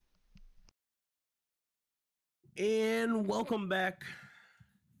And welcome back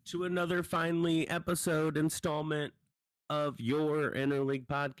to another finally episode installment of your Interleague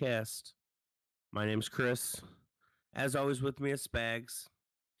podcast. My name's Chris. As always, with me is Spags.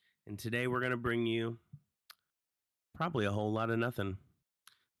 And today we're going to bring you probably a whole lot of nothing,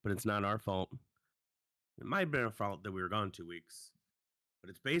 but it's not our fault. It might have been our fault that we were gone 2 weeks, but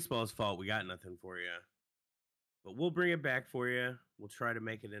it's baseball's fault we got nothing for you. But we'll bring it back for you. We'll try to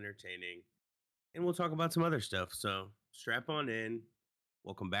make it entertaining, and we'll talk about some other stuff. So strap on in.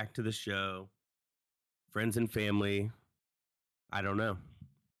 Welcome back to the show. Friends and family. I don't know.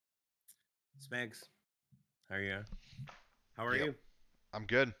 Spags, how are you? How are Yep, you? I'm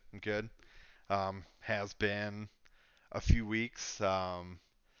good. I'm good. Has been a few weeks.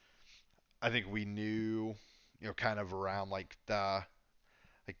 I think we knew, kind of around like well,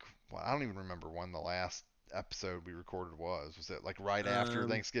 I don't even remember when the last episode we recorded was. Was it like right after Um,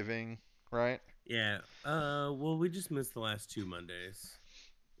 Thanksgiving, right? yeah. Well, we just missed the last 2 Mondays.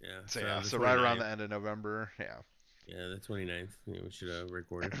 Yeah. So So yeah, the so right around 29th. the end of November. Yeah, Yeah, the 29th. Yeah, we should have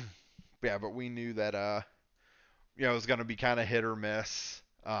recorded. yeah, but we knew that it was gonna be kind of hit or miss.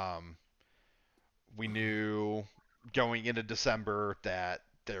 We knew going into December that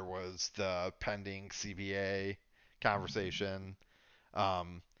there was the pending CBA conversation.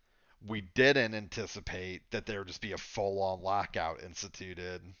 Um, we didn't anticipate that there would just be a full-on lockout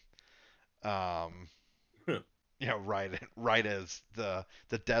instituted. Um, right as the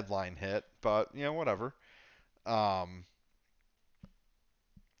deadline hit, but whatever. Um,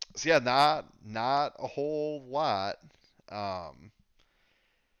 so yeah, not a whole lot. Um,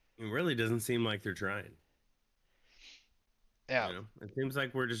 It really doesn't seem like they're trying. yeah, It seems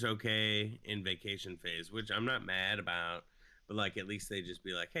like we're just okay in vacation phase, which I'm not mad about. But like, at least they just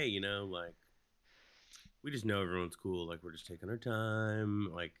be like, hey, like we just know everyone's cool. Like we're just taking our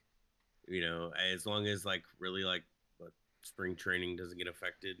time. Like, as long as like really like what, spring training doesn't get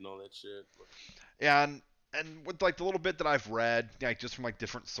affected and all that shit. yeah, and with like the little bit that I've read, like just from like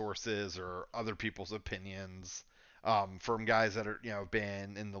different sources or other people's opinions, from guys that are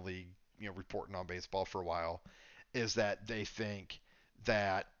been in the league, reporting on baseball for a while, is that they think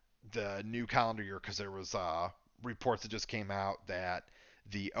that the new calendar year, because there was reports that just came out that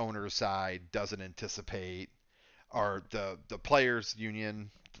the owner's side doesn't anticipate, or the players union,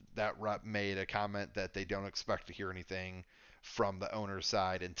 that rep made a comment that they don't expect to hear anything from the owner's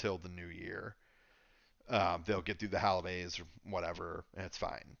side until the new year. They'll get through the holidays or whatever, and it's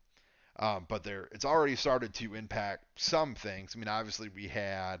fine. But it's already started to impact some things. I mean, obviously we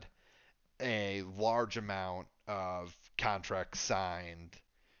had a large amount of contracts signed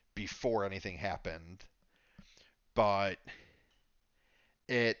before anything happened, but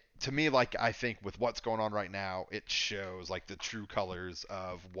it to me, like, I think with what's going on right now, it shows like the true colors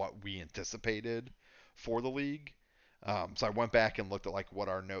of what we anticipated for the league. So I went back and looked at like what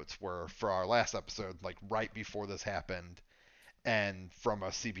our notes were for our last episode, like right before this happened. And from a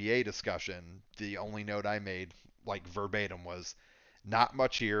CBA discussion, the only note I made, like verbatim, was not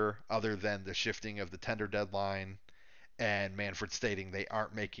much here other than the shifting of the tender deadline and Manfred stating they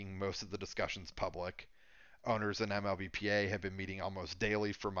aren't making most of the discussions public. Owners and MLBPA have been meeting almost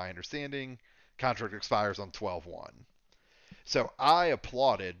daily, from my understanding. Contract expires on 12/1. So I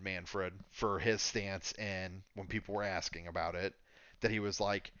applauded Manfred for his stance, and when people were asking about it, that he was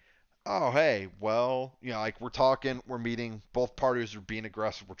like, oh, hey, well, like we're talking, we're meeting, both parties are being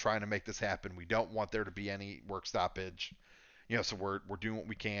aggressive, we're trying to make this happen. We don't want there to be any work stoppage, so we're doing what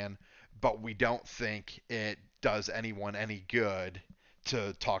we can, but we don't think it does anyone any good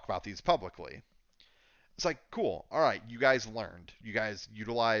to talk about these publicly. It's like, cool. All right, you guys learned. You guys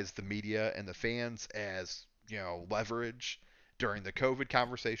utilized the media and the fans as, leverage during the COVID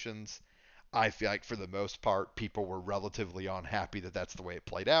conversations. I feel like for the most part, people were relatively unhappy that that's the way it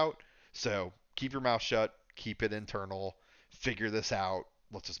played out. So keep your mouth shut, keep it internal, figure this out.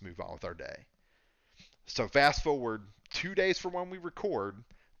 Let's just move on with our day. So fast forward 2 days from when we record,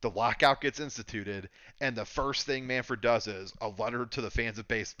 the lockout gets instituted, and the first thing Manfred does is a letter to the fans of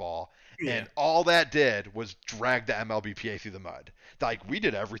baseball, Yeah. and all that did was drag the MLBPA through the mud. Like, we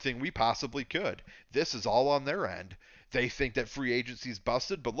did everything we possibly could. This is all on their end. They think that free agency's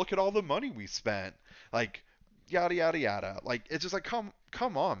busted, but look at all the money we spent. Like, yada yada yada. Like, it's just like, come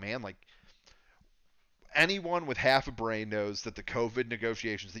on, man. Like, anyone with half a brain knows that the COVID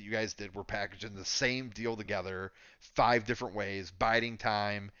negotiations that you guys did were packaged in the same deal together, 5 different ways, biding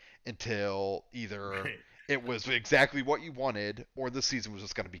time until either Right. it was exactly what you wanted or the season was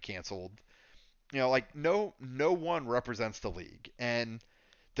just going to be canceled. Like no one represents the league, and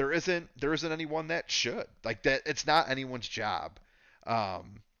there isn't anyone that should. Like, that it's not anyone's job.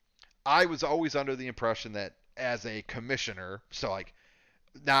 Um, I was always under the impression that as a commissioner, so like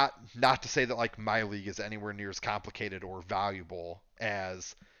not to say that like my league is anywhere near as complicated or valuable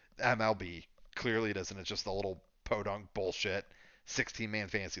as MLB. Clearly it isn't. It's just a little podunk bullshit 16-man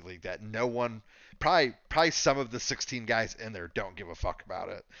fantasy league that no one, probably some of the 16 guys in there don't give a fuck about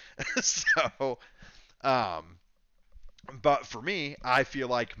it. So um but for me, I feel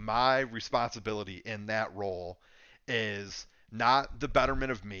like my responsibility in that role is not the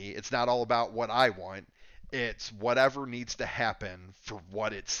betterment of me. It's not all about what I want. It's whatever needs to happen for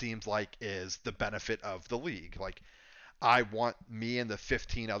what it seems like is the benefit of the league. Like, I want me and the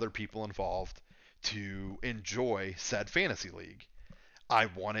 15 other people involved to enjoy said fantasy league. I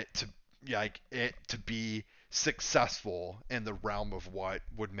want it to be successful in the realm of what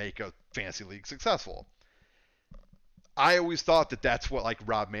would make a fantasy league successful. I always thought that that's what like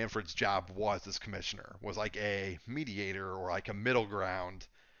Rob Manfred's job was as commissioner, was like a mediator or like a middle ground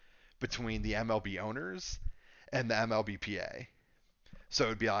between the MLB owners and the MLBPA. So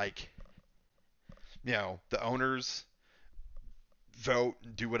it'd be like, the owners vote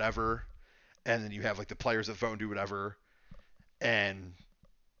and do whatever, and then you have like the players that vote and do whatever, and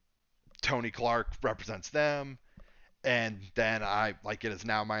Tony Clark represents them, and then it is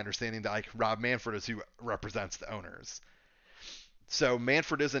now my understanding that like Rob Manfred is who represents the owners. So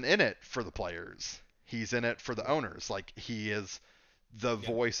Manfred isn't in it for the players. He's in it for the owners. Like, he is the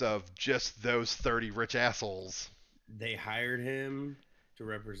voice of just those 30 rich assholes. They hired him to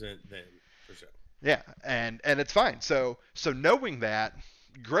represent them, for sure. Yeah, and it's fine. So knowing that,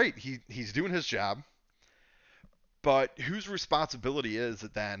 great. He's doing his job. But whose responsibility is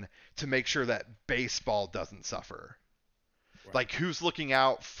it then to make sure that baseball doesn't suffer? Right. Like, who's looking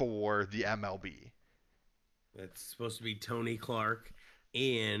out for the MLB? It's supposed to be Tony Clark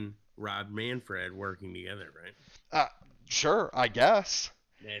and Rob Manfred working together, right? Sure, I guess.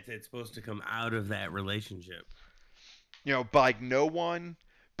 It's supposed to come out of that relationship. But like no one,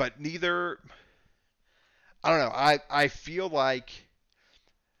 but neither. I don't know. I feel like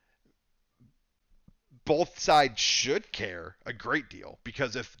both sides should care a great deal,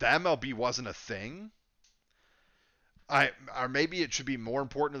 because if the MLB wasn't a thing, or maybe it should be more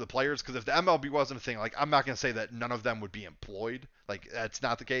important to the players, because if the MLB wasn't a thing, like, I'm not going to say that none of them would be employed. Like, that's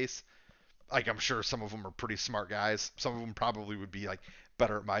not the case. Like, I'm sure some of them are pretty smart guys. Some of them probably would be like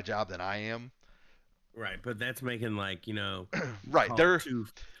better at my job than I am. Right, but that's making like, right, call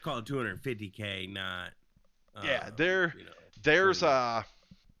it $250K, not there's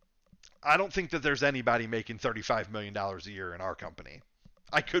I don't think that there's anybody making $35 million a year in our company.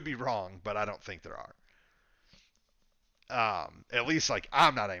 I could be wrong, but I don't think there are. At least like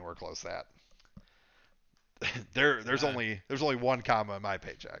I'm not anywhere close to that. There's only one comma in my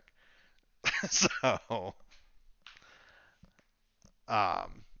paycheck. So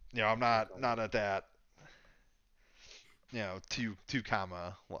I'm not at that two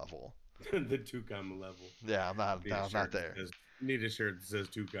comma level. The 2 comma level. Yeah, I'm not there. Need a shirt that says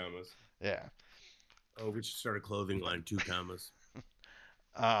 2 commas. Yeah. Oh, we should start a clothing line, 2 commas.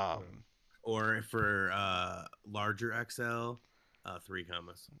 Or for larger XL, 3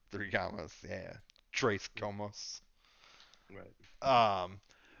 commas. 3 commas, yeah. Trace commas. Right.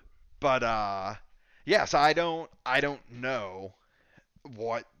 But yeah, so I don't know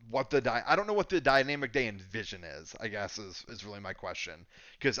what I don't know what the dynamic they envision is, I guess is really my question.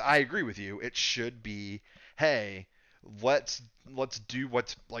 Because I agree with you. It should be, hey, let's do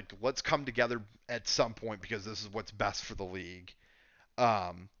what's like, let's come together at some point because this is what's best for the league.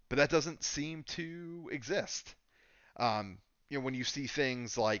 But that doesn't seem to exist. When you see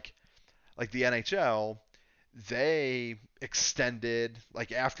things like the NHL, they extended,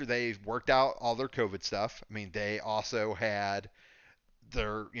 like, after they worked out all their COVID stuff. I mean, they also had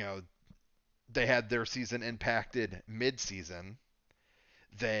their season impacted mid-season.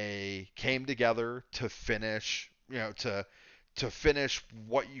 They came together to finish, to finish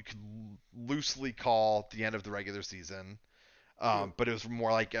what you could loosely call the end of the regular season. But it was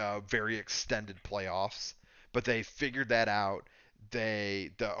more like a very extended playoffs. But they figured that out.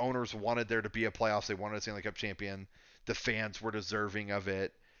 The owners wanted there to be a playoffs. They wanted a Stanley Cup champion. The fans were deserving of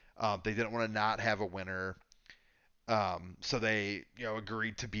it. They didn't want to not have a winner. So they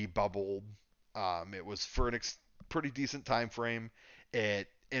agreed to be bubbled. It was for a pretty decent time frame. It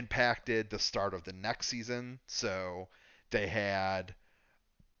impacted the start of the next season. So they had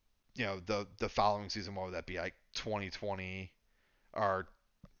the following season. What would that be, like 2020? Or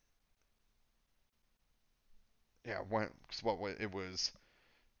it was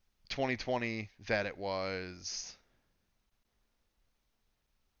 2020 that it was.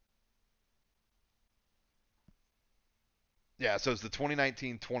 Yeah, so it's the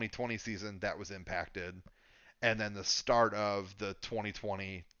 2019-2020 season that was impacted, and then the start of the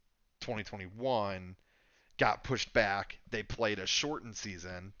 2020 2021 got pushed back. They played a shortened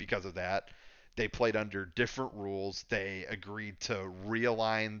season because of that. They played under different rules. They agreed to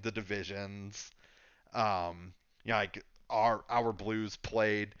realign the divisions. Like our Blues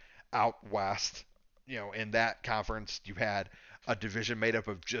played out west. In that conference, you had a division made up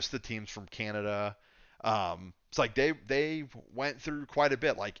of just the teams from Canada. It's like they went through quite a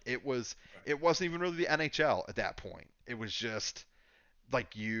bit. Like it wasn't even really the NHL at that point. It was just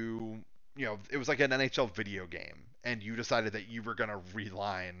like it was like an NHL video game, and you decided that you were gonna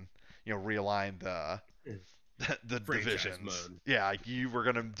realign the Franchise divisions. mode. Yeah, like you were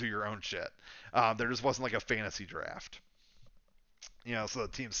gonna do your own shit. There just wasn't like a fantasy draft. So the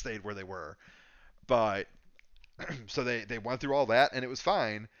teams stayed where they were. But so they went through all that, and it was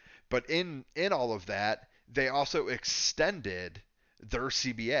fine. But in all of that, they also extended their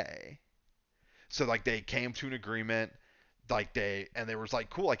CBA. So like they came to an agreement, like they was like,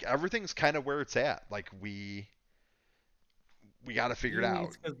 cool, like everything's kind of where it's at. Like we got to Do figure it you think out.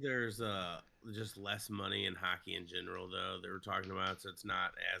 it's because there's just less money in hockey in general, though? They were talking about, so it's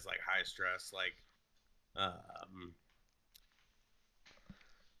not as like high stress, like um,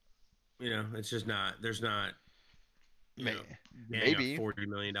 it's just not. There's not, you know, May, gang of maybe $40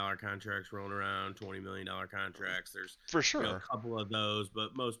 million contracts rolling around, $20 million contracts. There's for a sure. couple of those,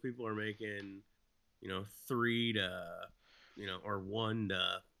 but most people are making, three to, or one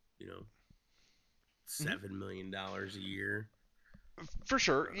to, you know, Mhm. $7 million a year. For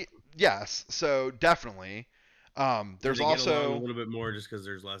sure. Yes. So definitely. Do There's they get along a also little bit more just because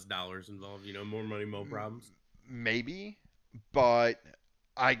there's less dollars involved? More money, more problems. maybe, but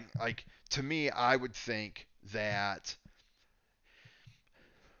I like to me, I would think that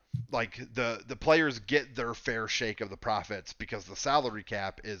like the players get their fair shake of the profits because the salary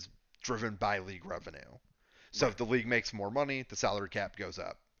cap is driven by league revenue. So if Right. the league makes more money, the salary cap goes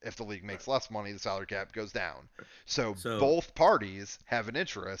up. If the league Right. makes less money, the salary cap goes down. So So, both parties have an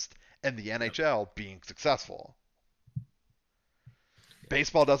interest in the yep, NHL being successful.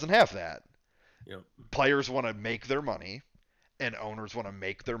 Baseball doesn't have that. yep, Players want to make their money, and owners want to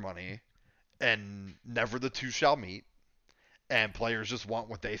make their money, and never the two shall meet. And players just want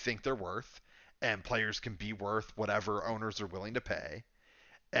what they think they're worth, and players can be worth whatever owners are willing to pay,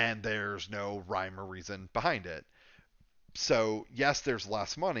 and there's no rhyme or reason behind it. So, yes, there's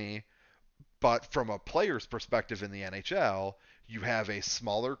less money, but from a player's perspective in the NHL, you have a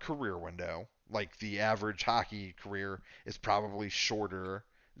smaller career window. Like the average hockey career is probably shorter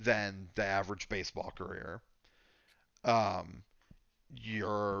than the average baseball career. Um,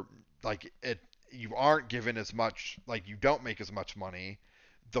 you're like it you aren't given as much, like you don't make as much money.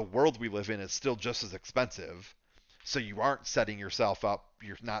 The world we live in is still just as expensive. So you aren't setting yourself up,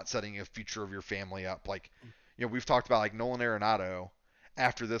 you're not setting a future of your family up. Like, we've talked about like Nolan Arenado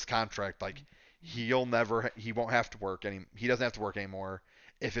after this contract, like he won't have to work he doesn't have to work anymore.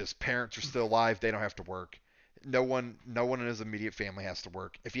 If his parents are still alive, they don't have to work. No one in his immediate family has to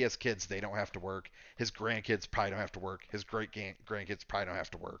work. If he has kids, they don't have to work. His grandkids probably don't have to work. His great grandkids probably don't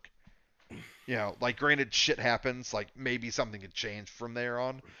have to work. Like granted, shit happens. Like maybe something could change from there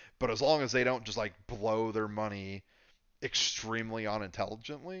on, but as long as they don't just like blow their money extremely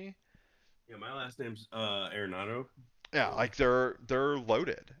unintelligently, yeah. My last name's Arenado. yeah, So like they're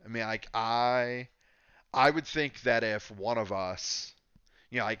loaded. I mean, like I would think that if one of us,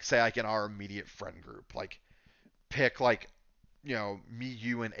 like say like in our immediate friend group, like pick like me,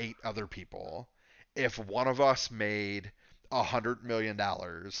 you, and 8 other people. If one of us made $100 million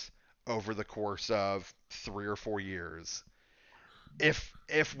over the course of 3 or 4 years,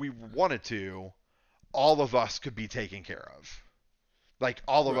 if we wanted to, all of us could be taken care of. Like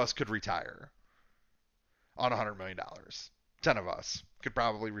all of right. us could retire on $100 million. 10 of us could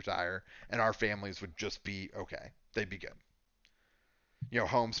probably retire, and our families would just be okay. They'd be good.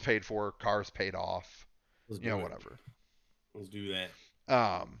 Homes paid for, cars paid off, Let's do it. whatever. Let's do that.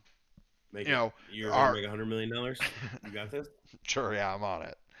 Um, Make you it. know, You're gonna our make $100 million. You got this. sure, yeah, I'm on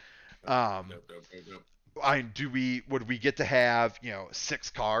it. Dope, Um, dope, dope, dope, dope. would we get to have 6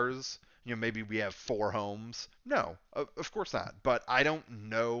 cars? Maybe we have 4 homes. No, of course not. But I don't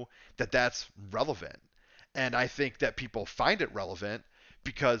know that that's relevant, and I think that people find it relevant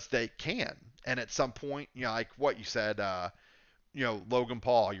because they can. And at some point, like what you said, Logan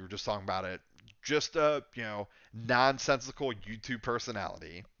Paul, you were just talking about it. Just a, nonsensical YouTube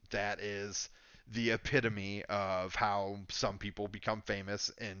personality that is the epitome of how some people become famous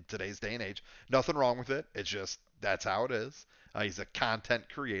in today's day and age. Nothing wrong with it. It's just that's how it is. He's a content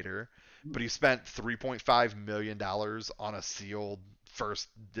creator, but he spent $3.5 million on a sealed first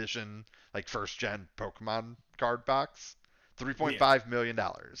edition, like first gen Pokemon card box. Yeah. $3.5 million.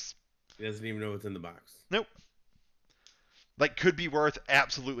 He doesn't even know what's in the box. Nope. Like could be worth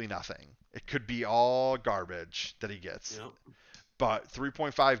absolutely nothing. It could be all garbage that he gets. Yep. But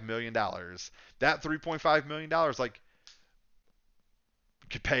 $3.5 million. That $3.5 million, like,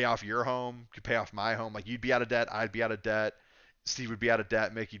 could pay off your home, could pay off my home. Like you'd be out of debt, I'd be out of debt, Steve would be out of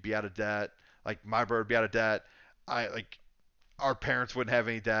debt, Mickey'd be out of debt, like my brother would be out of debt. I like our parents wouldn't have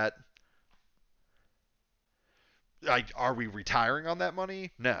any debt. Like, are we retiring on that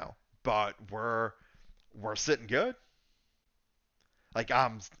money? No, but we're sitting good. Like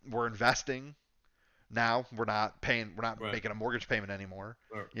we're investing now. We're not Right. making a mortgage payment anymore.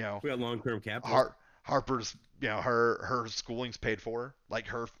 Or You know, we got long-term capital. Harper's, her schooling's paid for, like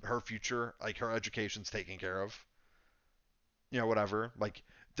her future, like her education's taken care of. Whatever. Like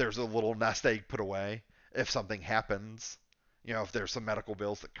there's a little nest egg put away if something happens. If there's some medical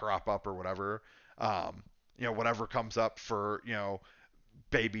bills that crop up or whatever. Whatever comes up for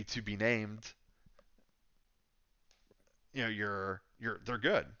baby to be named. They're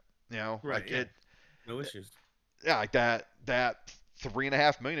good. Right. Like Yeah. it. No issues. Yeah, like that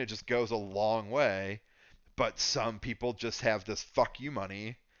 3.5 million, it just goes a long way. But some people just have this fuck you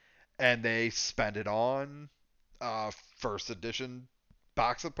money and they spend it on first edition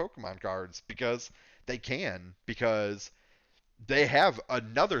box of Pokemon cards because they have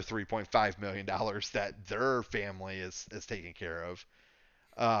another $3.5 million that their family is taking care of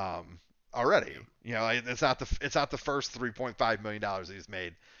already. Yeah. It's not the first $3.5 million he's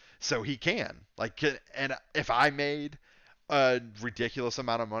made, so he can and if I made a ridiculous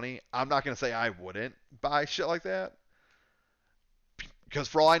amount of money, I'm not gonna say I wouldn't buy shit like that because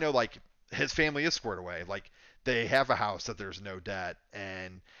for all I know, like his family is squared away. Like they have a house that there's no debt,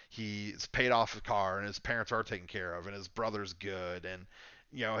 and he's paid off a car, and his parents are taken care of, and his brother's good, and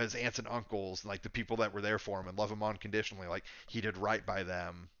his aunts and uncles, and like the people that were there for him and love him unconditionally. Like he did right by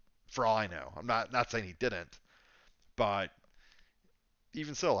them. For all I know, I'm not saying he didn't, but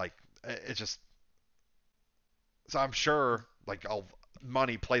even so, like it's just so I'm sure like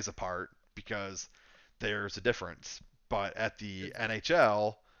money plays a part because there's a difference. But at the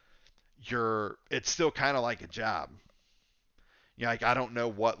NHL, it's still kind of like a job. Like I don't know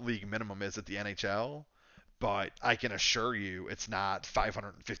what league minimum is at the NHL, but I can assure you it's not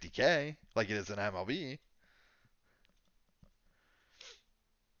 550K like it is in MLB.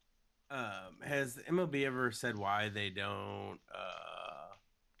 Has MLB ever said why they don't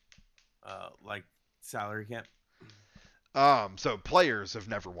like salary cap? So players have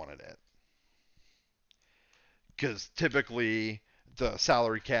never wanted it because typically the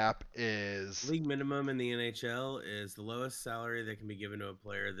salary cap is League minimum in the NHL is the lowest salary that can be given to a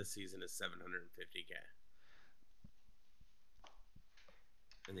player this season is 750K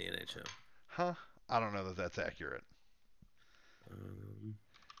in the NHL. huh. I don't know that that's accurate. Um,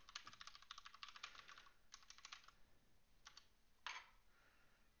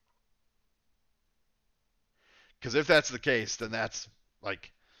 Because if that's the case, then that's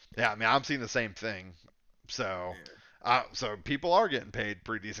like, yeah. I mean, I'm seeing the same thing. So, yeah. so people are getting paid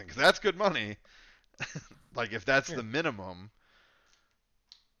pretty decent because that's good money. Like if that's Yeah. the minimum.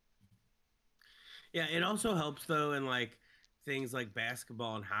 Yeah, it also helps though in like things like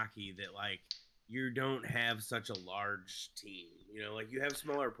basketball and hockey that like you don't have such a large team. Like you have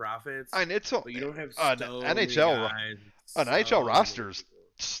smaller profits, And it's but you don't have an so many NHL guys, an NHL so many roster's people.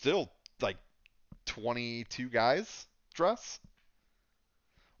 still like 22 guys dress,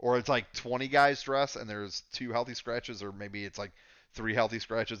 or it's like 20 guys dress and there's two healthy scratches, or maybe it's like three healthy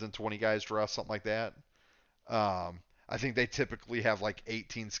scratches and 20 guys dress, something like that. I think they typically have like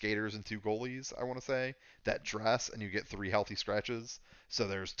 18 skaters and two goalies, I want to say, that dress, and you get three healthy scratches. So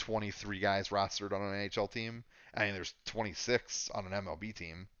there's 23 guys rostered on an NHL team. I mean, there's 26 on an MLB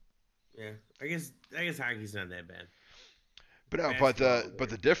team. Yeah, I guess hockey's not that bad. But no, but Basketball, the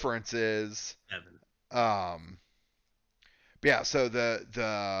there's difference is, seven. um, yeah. So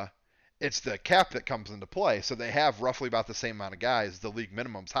the it's the cap that comes into play. So they have roughly about the same amount of guys. The league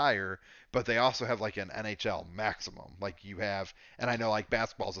minimum's higher, but they also have like an NHL maximum. Like you have, and I know like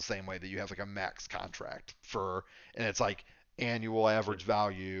basketball's the same way that you have like a max contract and it's like annual Yeah. average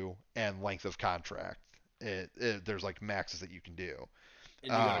value and length of contract. There's like maxes that you can do.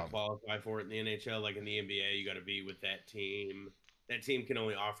 And you got to Um, qualify for it in the NHL, like in the NBA. You got to be with that team. That team can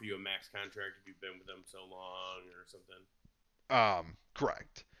only offer you a max contract if you've been with them so long or something.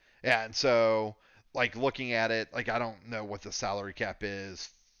 Correct. Yeah, and so like looking at it, like I don't know what the salary cap is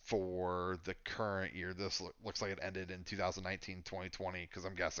for the current year. This looks like it ended in 2019-2020 because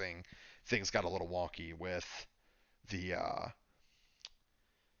I'm guessing things got a little wonky with the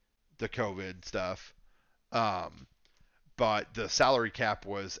the COVID stuff. Um, but the salary cap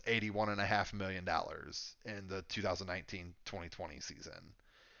was $81.5 million in the 2019-2020 season.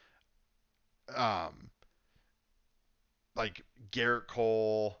 Um, like Garrett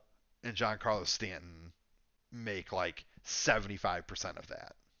Cole and Giancarlo Stanton make like 75% of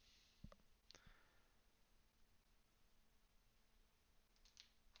that,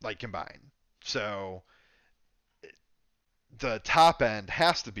 like combined. So the top end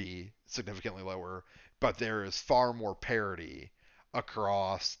has to be significantly lower, but there is far more parity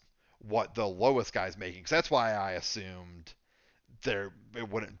across what the lowest guy's making. Because that's why I assumed there it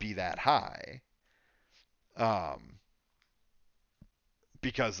wouldn't be that high. Um,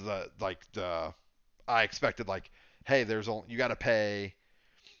 because the I expected like, hey, there's only you got to pay,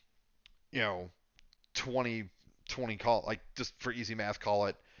 you know, 20 20 call like just for easy math call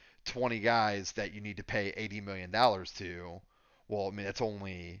it 20 guys that you need to pay $80 million to. Well, I mean it's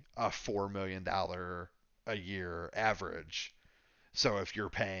only a $4 million a year average. So if you're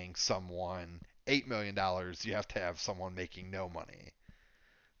paying someone $8 million, you have to have someone making no money,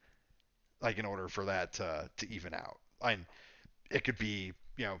 like in order for that to even out. And it could be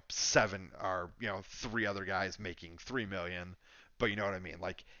seven or three other guys making 3 million, but you know what I mean.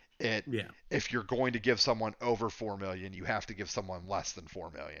 Like it, Yeah. if you're going to give someone over 4 million, you have to give someone less than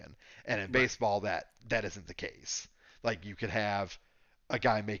 4 million. And in Right. baseball, that isn't the case. Like you could have a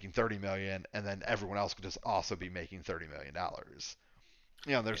guy making 30 million, and then everyone else could just also be making $30 million. There's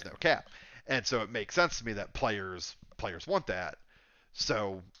Yeah. no cap, and so it makes sense to me that players want that.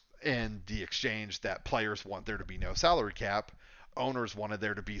 So in the exchange that players want there to be no salary cap, owners wanted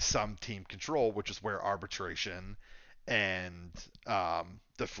there to be some team control, which is where arbitration and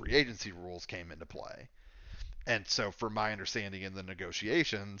the free agency rules came into play. And so, from my understanding in the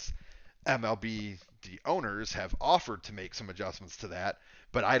negotiations, MLB, the owners, have offered to make some adjustments to that,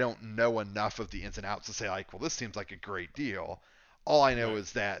 but I don't know enough of the ins and outs to say, like, well, this seems like a great deal. All I know Right.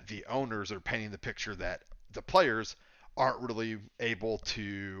 is that the owners are painting the picture that the players aren't really able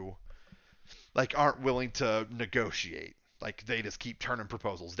to, like, aren't willing to negotiate. Like, they just keep turning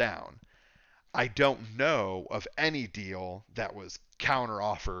proposals down. I don't know of any deal that was counter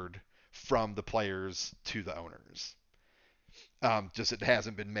offered from the players to the owners. Just it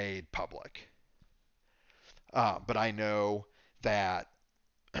hasn't been made public. But I know that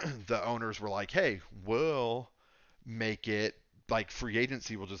the owners were like, hey, we'll make it like free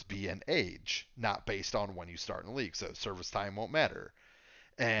agency will just be an age, not based on when you start in the league. So service time won't matter.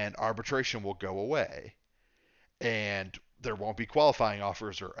 And arbitration will go away. And there won't be qualifying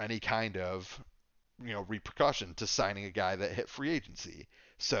offers or any kind of repercussion to signing a guy that hit free agency.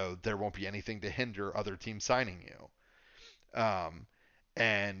 So there won't be anything to hinder other teams signing you.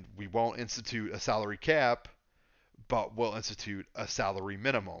 And we won't institute a salary cap, but we'll institute a salary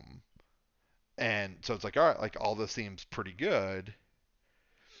minimum. And so it's like, all right, like all this seems pretty good,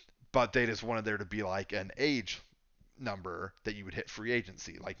 but they just wanted there to be like an age number that you would hit free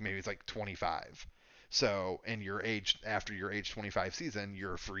agency, like maybe it's like 25. So in your age after your age 25 season,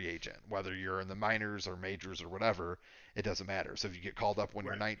 you're a free agent. Whether you're in the minors or majors or whatever, it doesn't matter. So if you get called up when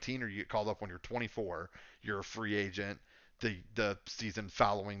you're Right. 19 or you get called up when you're 24, you're a free agent. The season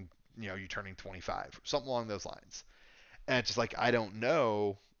following, you turning 25, something along those lines. And it's just like I don't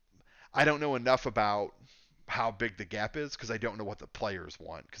know enough about how big the gap is because I don't know what the players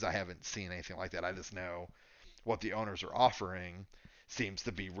want because I haven't seen anything like that. I just know what the owners are offering seems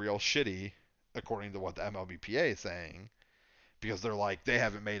to be real shitty according to what the MLBPA is saying because they're like they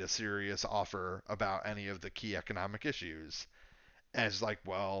haven't made a serious offer about any of the key economic issues. And it's like,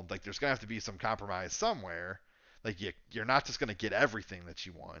 well, like there's gonna have to be some compromise somewhere. Like you're not just gonna get everything that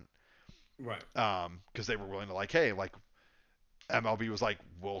you want. Right. Because they were willing to like, hey, like MLB was like,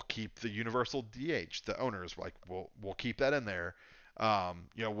 we'll keep the universal DH. The owners were like, we'll keep that in there.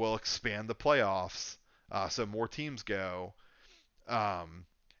 We'll expand the playoffs so more teams go. Um,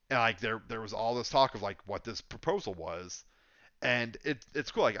 and like there was all this talk of like what this proposal was, and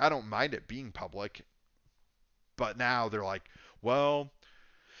it's cool. Like I don't mind it being public, but now they're like, well,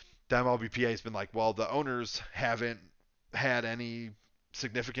 the MLBPA has been like, well, the owners haven't had any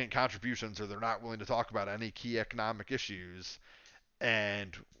significant contributions, or they're not willing to talk about any key economic issues.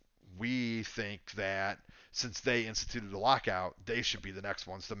 And we think that since they instituted a lockout, they should be the next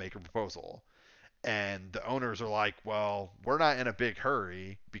ones to make a proposal. And the owners are like, well, we're not in a big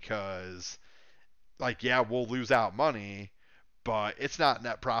hurry because, like, yeah, we'll lose out money, but it's not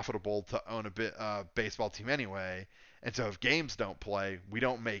net profitable to own a baseball team anyway. And so if games don't play, we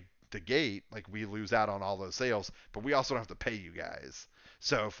don't make the gate, like we lose out on all those sales, but we also don't have to pay you guys.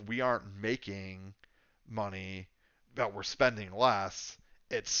 So if we aren't making money, but we're spending less,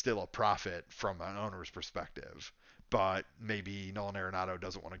 it's still a profit from an owner's perspective. But maybe Nolan Arenado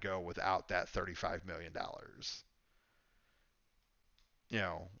doesn't want to go without that $35 million. You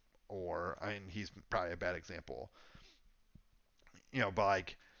know, or I mean, he's probably a bad example. But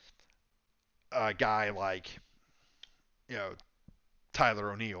like a guy like you know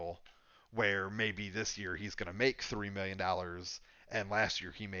Tyler O'Neill, where maybe this year he's going to make $3 million, and last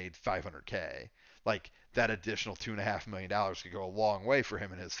year he made 500K. Like that additional $2.5 million could go a long way for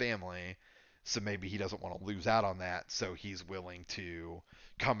him and his family. So maybe he doesn't want to lose out on that, so he's willing to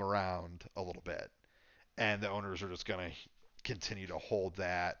come around a little bit. And the owners are just going to continue to hold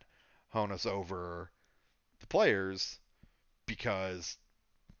that onus over the players because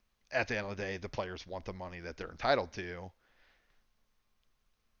at the end of the day, the players want the money that they're entitled to,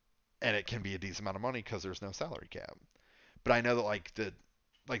 and it can be a decent amount of money because there's no salary cap. But I know that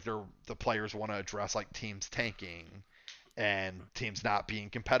the players want to address like teams tanking and teams not being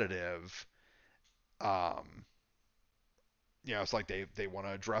competitive. Um, it's like they want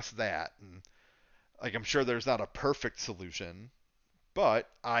to address that, and like I'm sure there's not a perfect solution, but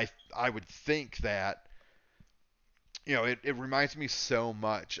I would think that it reminds me so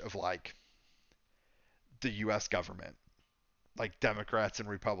much of like the U.S. government, like Democrats and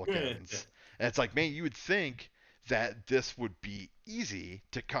Republicans. And it's like, man, you would think that this would be easy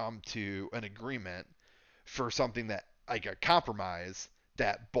to come to an agreement for something that like a compromise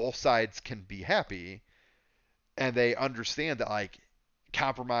that both sides can be happy and they understand that like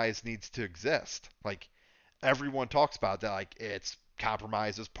compromise needs to exist. Like everyone talks about that like it's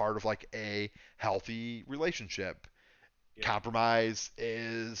compromise is part of like a healthy relationship. Yeah. Compromise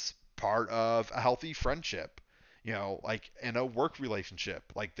is part of a healthy friendship. Like in a work relationship,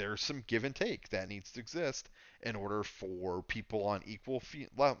 like there's some give and take that needs to exist in order for people on equal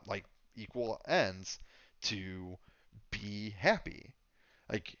ends to be happy.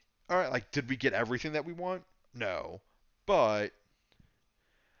 Like, all right, like did we get everything that we want? No, but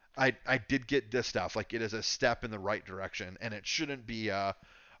I did get this stuff. Like it is a step in the right direction, and it shouldn't be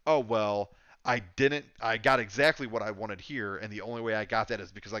oh well, I got exactly what I wanted here, and the only way I got that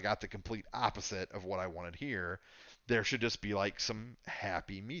is because I got the complete opposite of what I wanted here. There should just be like some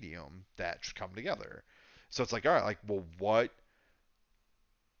happy medium that should come together. So it's like, all right, like, well, what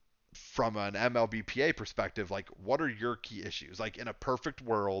from an MLBPA perspective, like, what are your key issues? Like, in a perfect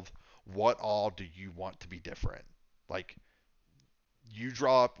world, what all do you want to be different? Like, you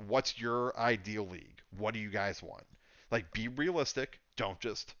draw up what's your ideal league. What do you guys want? Like, be realistic. Don't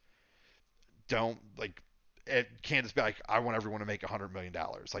like it can't just be like I want everyone to make $100 million.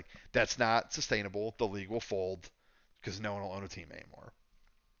 Like that's not sustainable. The league will fold because no one will own a team anymore.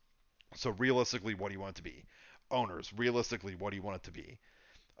 So realistically, what do you want it to be? Owners, realistically, what do you want it to be?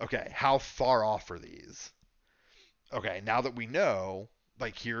 Okay, how far off are these? Okay, now that we know,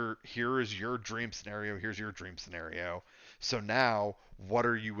 like here is your dream scenario, here's your dream scenario. So now what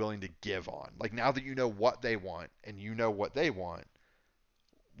are you willing to give on? Like now that you know what they want and you know what they want,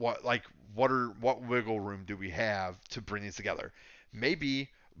 what wiggle room do we have to bring these together? Maybe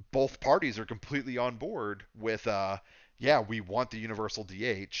both parties are completely on board with yeah, we want the universal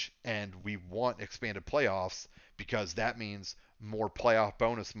DH and we want expanded playoffs because that means more playoff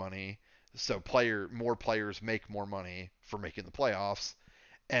bonus money. So more players make more money for making the playoffs,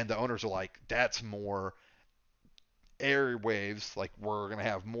 and the owners are like, that's more airwaves. Like we're gonna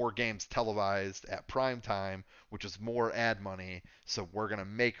have more games televised at prime time, which is more ad money. So we're gonna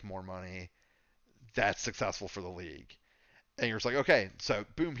make more money. That's successful for the league. And you're just like, okay, so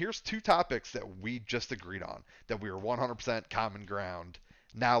boom, here's two topics that we just agreed on, that we are 100% common ground.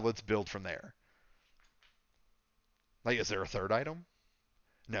 Now let's build from there. Like, is there a third item?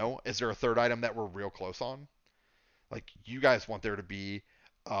 No. Is there a third item that we're real close on? Like, you guys want there to be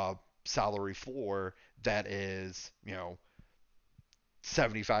a salary floor that is,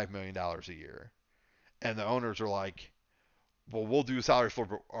 $75 million a year. And the owners are like, well, we'll do a salary floor,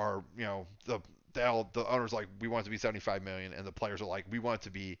 but our, the owners are like, we want it to be 75 million, and the players are like, we want it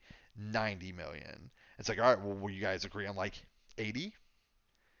to be 90 million. It's like, all right, well, will you guys agree on like 80,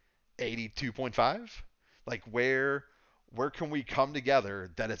 82.5? Like, where can we come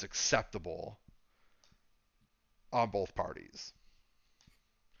together that is acceptable on both parties?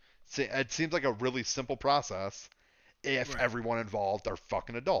 See, it seems like a really simple process if Right. everyone involved are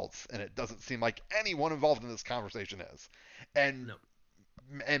fucking adults, and it doesn't seem like anyone involved in this conversation is. And No.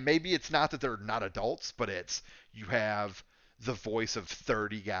 and maybe it's not that they're not adults, but it's you have the voice of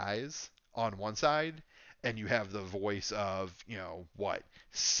 30 guys on one side and you have the voice of,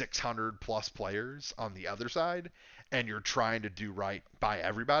 600 plus players on the other side, and you're trying to do right by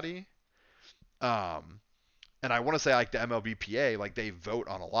everybody. Um And I want to say like the MLBPA, like they vote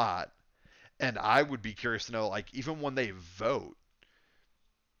on a lot, and I would be curious to know, like even when they vote,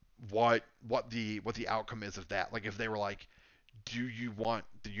 what the outcome is of that. Like if they were like, do you want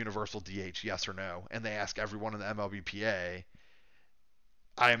the universal DH, yes or no? And they ask everyone in the MLBPA.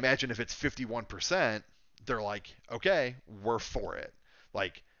 I imagine if it's 51%, they're like, okay, we're for it.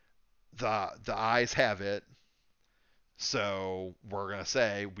 Like the eyes have it, so we're gonna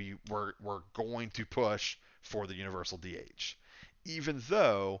say we're going to push for the universal DH, even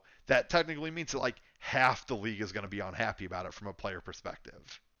though that technically means that like half the league is going to be unhappy about it from a player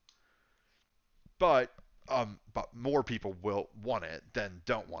perspective. But more people will want it than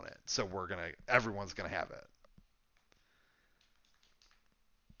don't want it, so everyone's gonna have it.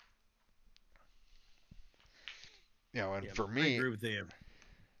 And Yeah, for I me, agree with the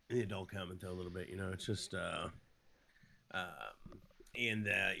adult comment though a little bit. It's just um, and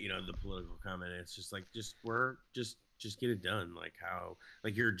the political comment. It's just like just get it done. Like how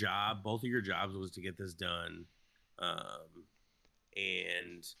like your job, both of your jobs was to get this done,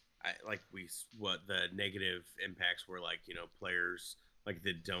 and I like we what the negative impacts were like players like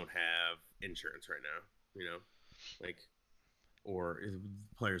that don't have insurance right now. Like or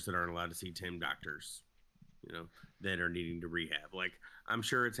players that aren't allowed to see team doctors. You know that are needing to rehab. Like I'm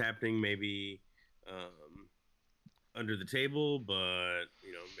sure it's happening maybe under the table, but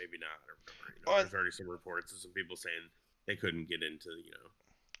maybe not or whatever. well, There's already some reports of some people saying they couldn't get into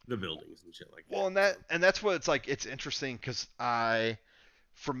the buildings and shit like well, that. and So that's what it's like. It's interesting because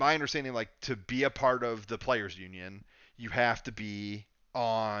from my understanding, like to be a part of the players union, you have to be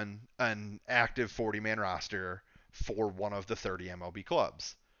on an active 40-man roster for one of the 30 MLB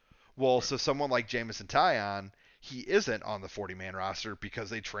clubs. Well, right, so someone like Jamison Tyon, he isn't on the 40-man roster because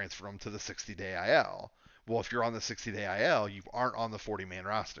they transfer him to the 60-day IL. Well, if you're on the 60-day IL, you aren't on the 40-man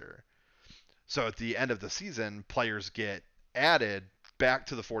roster. So at the end of the season, players get added back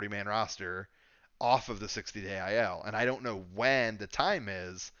to the 40-man roster off of the 60-day IL. And I don't know when the time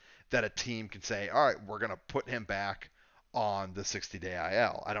is that a team can say, "All right, we're going to put him back on the 60-day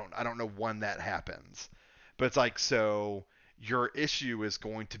IL." I don't know when that happens. But it's like so your issue is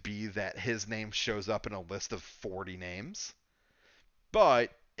going to be that his name shows up in a list of 40 names.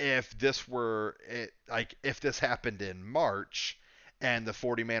 But if this happened in March and the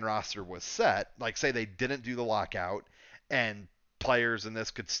 40-man roster was set, like say they didn't do the lockout and players in this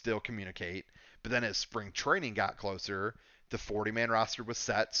could still communicate, but then as spring training got closer, the 40-man roster was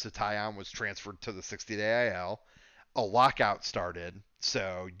set, so Tyon was transferred to the 60-day IL. A lockout started,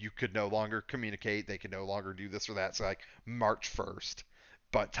 so you could no longer communicate. They could no longer do this or that. So like March 1st,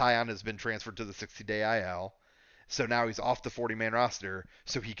 but Tyon has been transferred to the 60-day IL. So now he's off the 40-man roster,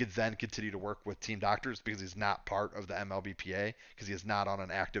 so he could then continue to work with team doctors because he's not part of the MLBPA because he is not on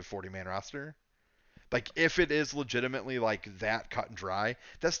an active 40-man roster. Like if it is legitimately like that cut and dry,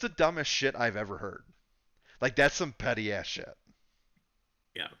 that's the dumbest shit I've ever heard. Like that's some petty ass shit.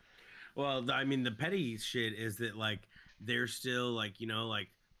 yeah. Well, I mean, the petty shit is that like they're still like like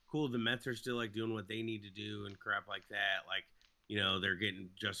cool. The Mets are still like doing what they need to do and crap like that. Like they're getting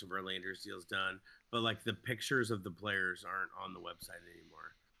Justin Verlander's deals done, but like the pictures of the players aren't on the website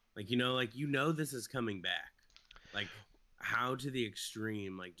anymore. Like this is coming back. Like how to the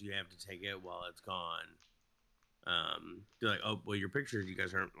extreme like do you have to take it while it's gone? They're like, oh well, your pictures, you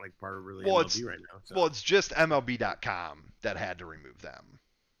guys aren't like part of really Well, MLB it's right now. So well, it's just MLB.com that had to remove them.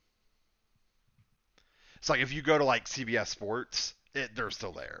 It's like if you go to like CBS Sports, they're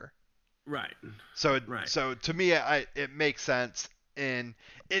still there. right, So right. so to me, it makes sense, and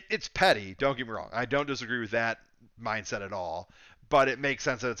it's petty. Don't get me wrong. I don't disagree with that mindset at all. But it makes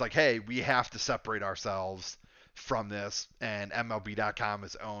sense that it's like, hey, we have to separate ourselves from this, and MLB.com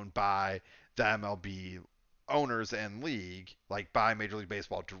is owned by the MLB owners and league, like by Major League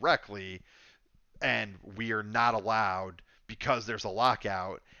Baseball directly, and we are not allowed because there's a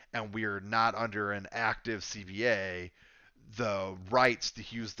lockout and we are not under an active CBA the rights to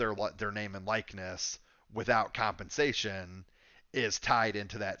use their name and likeness without compensation is tied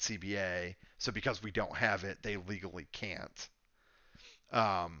into that CBA. So because we don't have it, they legally can't,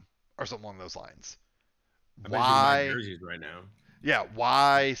 or something along those lines. I bet you can buy Why? jerseys right now Yeah,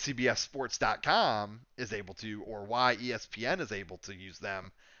 why CBSSports.com is able to, or why ESPN is able to use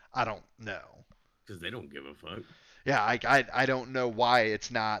them, I don't know. because they don't give a fuck. Yeah, I don't know why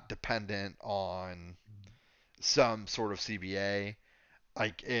it's not dependent on some sort of CBA.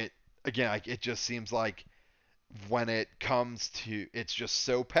 Like it again, like it just seems like when it comes to it's just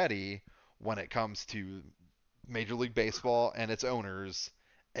so petty when it comes to Major League Baseball and its owners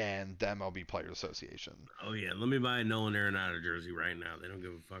and the MLB Players Association. Oh yeah, let me buy a Nolan Arenado jersey right now. They don't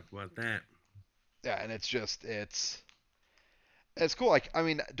give a fuck about that. Yeah, and it's cool. Like, I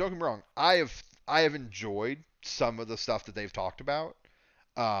mean, don't get me wrong. I have enjoyed some of the stuff that they've talked about.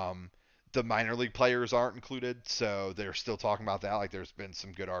 Um, the minor league players aren't included, so they're still talking about that. Like, there's been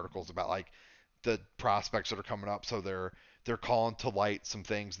some good articles about like the prospects that are coming up, so they're calling to light some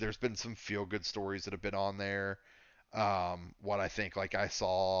things. There's been some feel good stories that have been on there. What I think, like I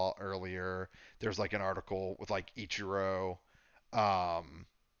saw earlier, there's like an article with like Ichiro, um,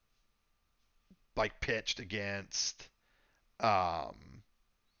 like pitched against um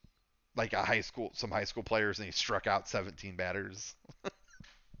like some high school players, and he struck out 17 batters.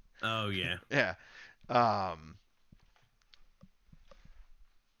 Oh yeah. Yeah. Um,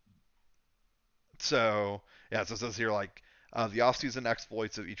 so yeah, so it says here like the offseason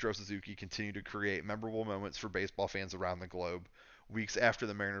exploits of Ichiro Suzuki continue to create memorable moments for baseball fans around the globe. Weeks after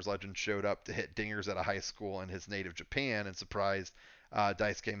the Mariners legend showed up to hit dingers at a high school in his native Japan and surprised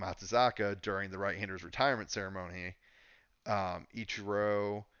Daisuke Matsuzaka during the right-hander's retirement ceremony,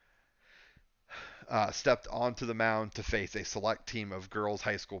 Ichiro stepped onto the mound to face a select team of girls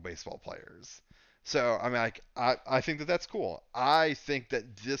high school baseball players. So I mean, like, I think that that's cool. I think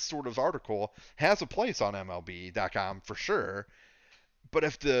that this sort of article has a place on MLB.com for sure. But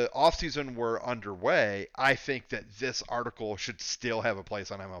if the offseason were underway, I think that this article should still have a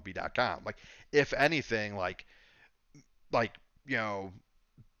place on MLB.com. Like, if anything, like you know,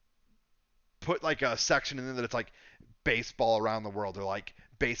 put like a section in there that it's like baseball around the world, or like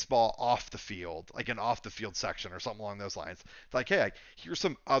baseball off the field, like an off the field section or something along those lines. It's like, hey, like, here's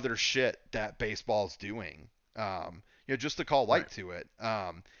some other shit that baseball's doing. Just to call Right. light to it.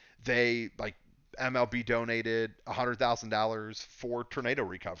 They like MLB donated $100,000 for tornado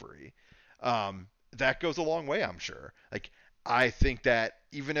recovery. That goes a long way, I'm sure. Like, I think that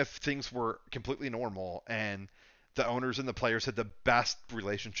even if things were completely normal and the owners and the players had the best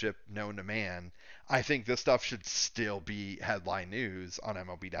relationship known to man, I think this stuff should still be headline news on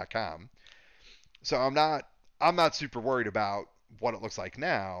MLB.com. So I'm not super worried about what it looks like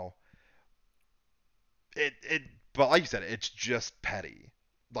now. It but like you said, it's just petty.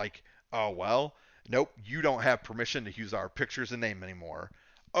 Like, oh well, nope, you don't have permission to use our pictures and name anymore.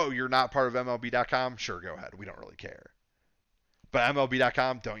 Oh, you're not part of MLB.com? Sure, go ahead. We don't really care. But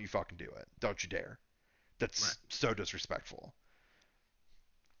MLB.com, don't you fucking do it. Don't you dare. Right. That's so disrespectful.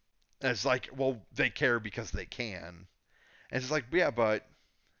 And it's like, well, they care because they can. And it's like, yeah, but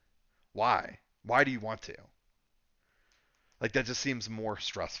why? Why do you want to? Like, that just seems more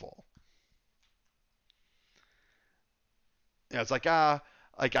stressful. It's like,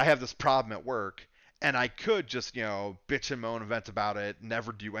 like I have this problem at work, and I could just, bitch and moan and vent about it,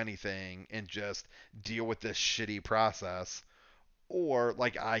 never do anything, and just deal with this shitty process. Or,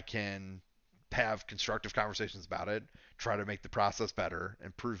 like, I can have constructive conversations about it, try to make the process better,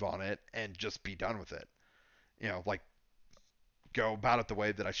 improve on it, and just be done with it. Like, go about it the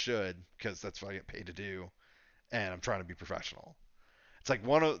way that I should, because that's what I get paid to do, and I'm trying to be professional. It's like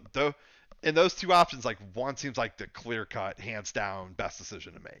one of the in those two options, like one seems like the clear cut, hands down best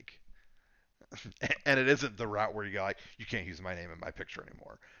decision to make. And it isn't the route where you go like, you can't use my name in my picture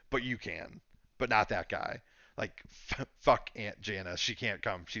anymore, but you can, but not that guy. Like, fuck Aunt Janice, she can't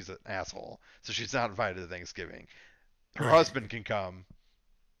come. She's an asshole, so she's not invited to Thanksgiving. Her husband can come,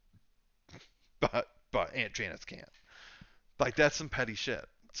 but Aunt Janice can't. Like, that's some petty shit.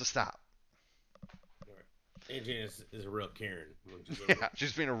 So stop. Right. AJ is a real Karen. Which is a real... Yeah,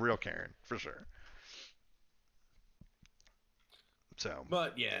 she's being a real Karen for sure. So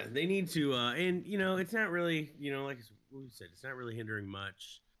But yeah, they need to, and it's not really, like we said, it's not really hindering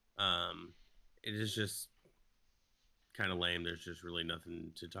much. Um, it is just kind of lame. There's just really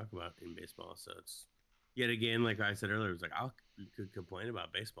nothing to talk about in baseball. So it's yet again, like I said earlier, it's like I could complain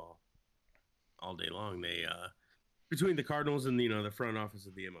about baseball all day long. They between the Cardinals and the front office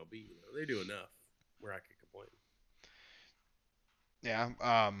of the MLB, they do enough where I could complain. yeah,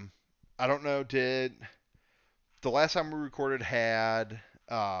 I don't know. Did the last time we recorded had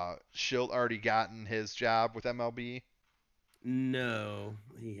Schilt already gotten his job with MLB? No,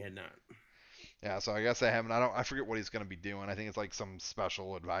 he had not. Yeah, so I guess I haven't. I forget what he's going to be doing. I think it's like some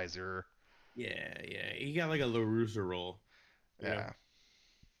special advisor. Yeah, yeah, he got like a LaRussa role, you know. Yeah,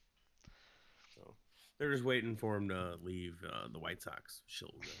 So they're just waiting for him to leave the White Sox. She'll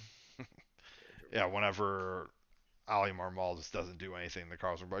go. yeah. Whenever Ali Marmol just doesn't do anything, the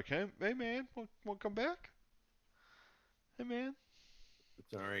Cardinals are like, hey man, want to come back? Hey man.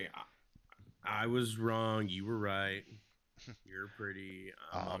 Sorry, I was wrong. You were right. You're pretty.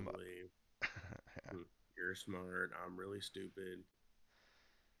 I'm Um, ugly. You're smart. I'm really stupid.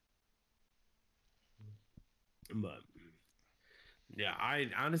 But yeah, I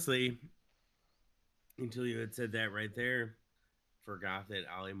honestly, Until you had said that right there, forgot that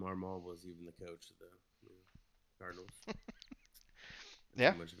Ali Marmol was even the coach of the Cardinals. That's how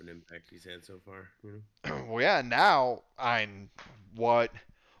Yeah. much of an impact he's had so far. Well, yeah. Now, what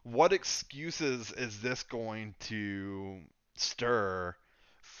what excuses is this going to stir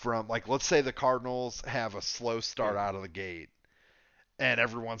from? Like, let's say the Cardinals have a slow start out of the gate, and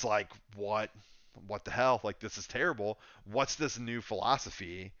everyone's like, what the hell, like this is terrible, what's this new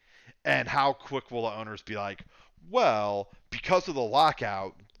philosophy, and how quick will the owners be like, well, because of the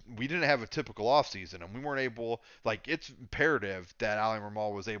lockout we didn't have a typical offseason and we weren't able, like, it's imperative that Ali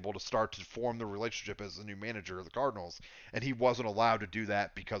Ramal was able to start to form the relationship as the new manager of the Cardinals, and he wasn't allowed to do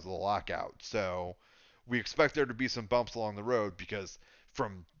that because of the lockout. So we expect there to be some bumps along the road because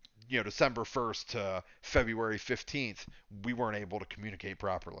from December 1st to February 15th, we weren't able to communicate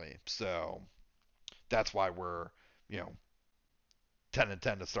properly. So that's why we're, you know,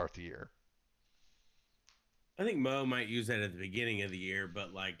 10-10 to start the year. I think Mo might use that at the beginning of the year,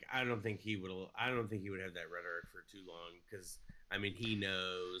 but like I don't think he would. I don't think he would have that rhetoric for too long because I mean he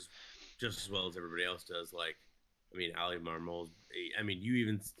knows just as well as everybody else does. Like I mean Ali Marmol. I mean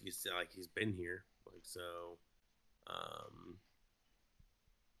you say like he's been here like so. Um,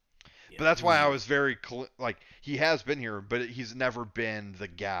 But yeah, that's why I he was very like, he has been here, but he's never been the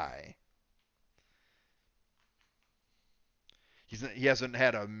guy. He hasn't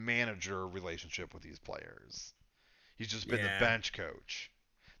had a manager relationship with these players. He's just been the yeah bench coach.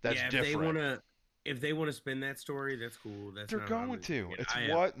 That's yeah different. if they want to spin that story, that's cool. That's They're not how I'm going gonna take to. it. It's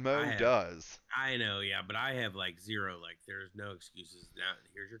what I Mo have does. I know, yeah, but I have like zero. Like, there's no excuses. Now,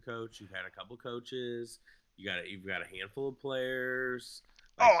 here's your coach. You've had a couple coaches. You've got a handful of players.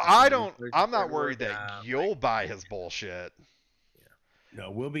 Like, Oh, some of those players are I'm not starting to worried work that out. Like, you'll buy his bullshit. yeah, no,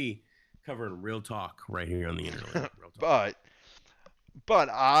 we'll be covering real talk right here on the Interleague. Real talk. but but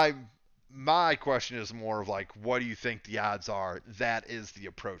I my question is more of like, what do you think the odds are that is the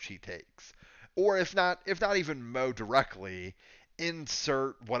approach he takes? Or if not even Mo directly,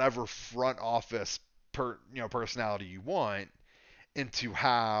 insert whatever front office personality you want into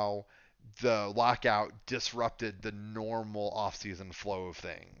how the lockout disrupted the normal offseason flow of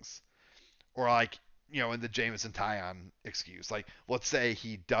things. Or like, in the Jameson Tyon excuse, like, let's say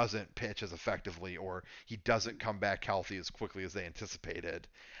he doesn't pitch as effectively or he doesn't come back healthy as quickly as they anticipated.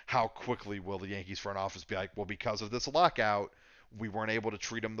 How quickly will the Yankees front office be like, well, because of this lockout, we weren't able to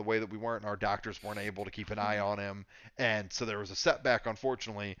treat him the way that we weren't, and our doctors weren't able to keep an eye on him, and so there was a setback,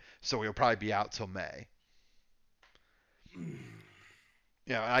 unfortunately. So he'll probably be out till May.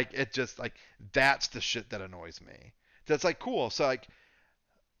 Like, it just like, that's the shit that annoys me. That's like, cool. So like,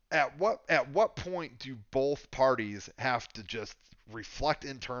 at what point do both parties have to just reflect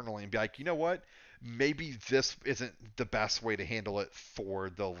internally and be like, you know what? Maybe this isn't the best way to handle it for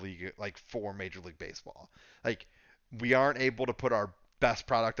the league, like for Major League Baseball. Like, we aren't able to put our best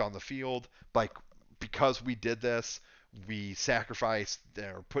product on the field. Like, because we did this, we sacrificed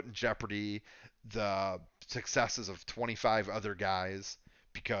or put in jeopardy the successes of 25 other guys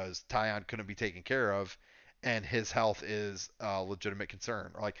because Tyon couldn't be taken care of, and his health is a legitimate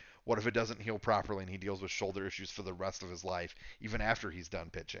concern. Or like, what if it doesn't heal properly and he deals with shoulder issues for the rest of his life, even after he's done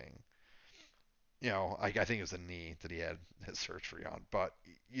pitching? I think it was a knee that he had his surgery on. But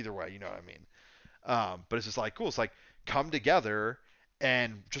either way, you know what I mean. But it's just like, cool. It's like, come together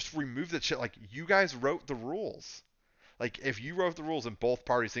and just remove that shit. Like, you guys wrote the rules. Like, if you wrote the rules and both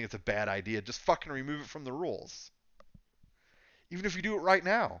parties think it's a bad idea, just fucking remove it from the rules. Even if you do it right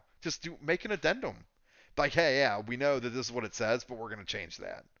now, just make an addendum. Like, hey, yeah, we know that this is what it says, but we're gonna change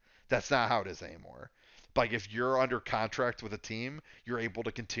that. That's not how it is anymore. Like, if you're under contract with a team, you're able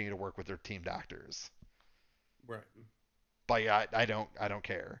to continue to work with their team doctors. Right. Like, I don't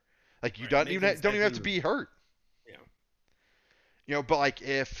care. Like, you Right. Make it a don't step even have to in. be hurt. Yeah. But like,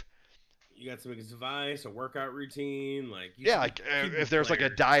 if You got some advice, a workout routine. Like, you yeah, should be like, keeping if there's like a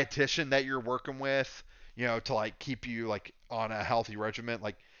players. dietitian that you're working with, to like keep you like on a healthy regimen,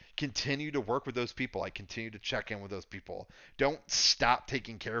 like, continue to work with those people, like, continue to check in with those people. Don't stop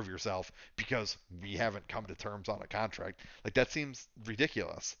taking care of yourself because we haven't come to terms on a contract. Like, that seems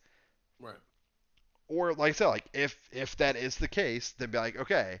ridiculous. Right. Or like I said, like, if that is the case, then be like,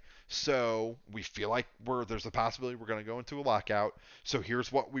 okay, so we feel like there's a possibility we're going to go into a lockout. So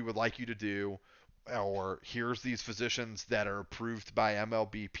here's what we would like you to do, or here's these physicians that are approved by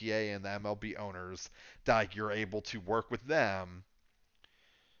MLB PA and the MLB owners that, like, you're able to work with them.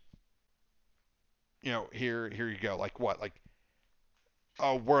 Here you go. Like, what? Like,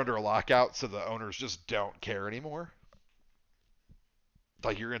 oh, we're under a lockout, so the owners just don't care anymore.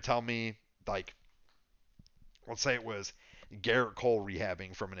 Like, you're going to tell me, like, let's say it was Garrett Cole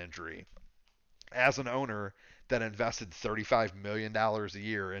rehabbing from an injury, as an owner that invested $35 million a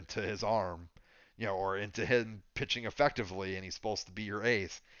year into his arm, or into him pitching effectively, and he's supposed to be your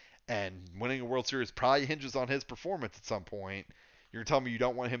ace, and winning a World Series probably hinges on his performance at some point. You're telling me you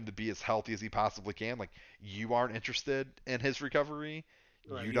don't want him to be as healthy as he possibly can? Like, you aren't interested in his recovery?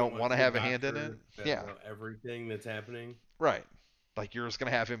 Right. You You don't don't want want to the have a hand in it? doctor that'll Yeah, know everything that's happening. right. Like, you're just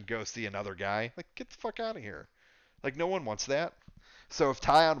going to have him go see another guy? Like, get the fuck out of here. Like, no one wants that. So if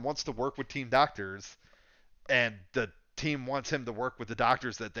Tyon wants to work with team doctors, and the team wants him to work with the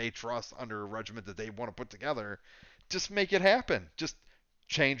doctors that they trust under a regimen that they want to put together, just make it happen. Just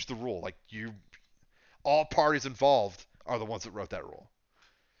change the rule. Like, all parties involved are the ones that wrote that rule.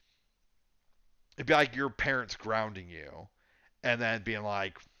 It'd be like your parents grounding you and then being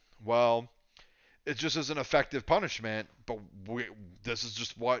like, well, it just is an effective punishment, but this is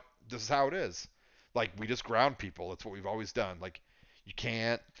just this is how it is. Like, we just ground people. That's what we've always done. Like, you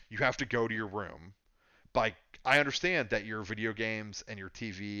have to go to your room. Like, I understand that your video games and your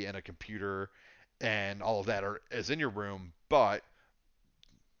TV and a computer and all of that is in your room, but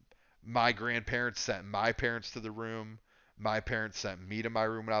my grandparents sent my parents to the room. My parents sent me to my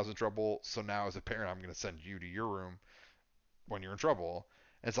room when I was in trouble. So now, as a parent, I'm going to send you to your room when you're in trouble.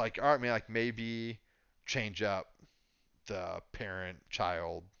 And it's like, all right, man, like, maybe change up the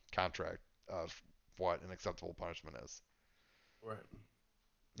parent-child contract of what an acceptable punishment is. Right.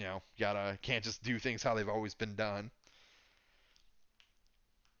 Can't just do things how they've always been done.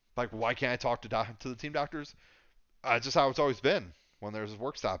 Like, why can't I talk to the team doctors? It's just how it's always been. When there's a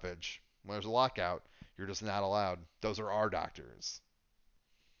work stoppage, when there's a lockout, you're just not allowed. Those are our doctors,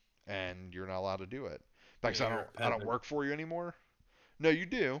 and you're not allowed to do it. Yeah, Because you're a I don't peasant. work for you anymore. No, you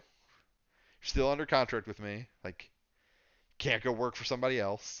do. You're still under contract with me. Like, can't go work for somebody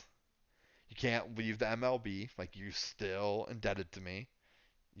else. You can't leave the MLB. Like, you're still indebted to me.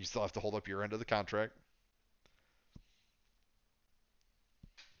 You still have to hold up your end of the contract.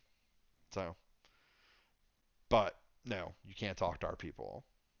 So, but no, you can't talk to our people,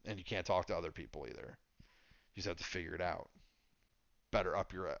 and you can't talk to other people either. You just have to figure it out. Better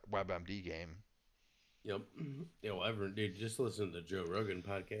up your WebMD game. Yep. Yeah, well, ever dude, just listen to the Joe Rogan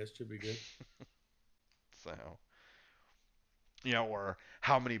podcast. Should be good. So, or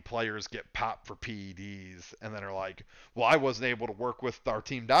how many players get popped for PEDs and then are like, well, I wasn't able to work with our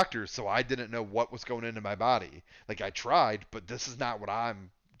team doctors, so I didn't know what was going into my body. Like, I tried, but this is not what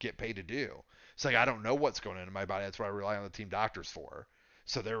I'm get paid to do. So, like, I don't know what's going into my body. That's what I rely on the team doctors for.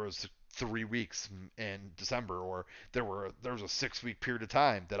 So there was 3 weeks in December, or there was a 6 week period of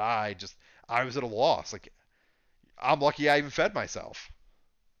time that I was at a loss. Like, I'm lucky I even fed myself.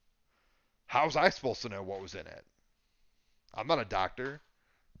 How was I supposed to know what was in it? I'm not a doctor.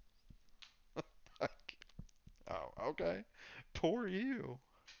 Oh, okay. Poor you.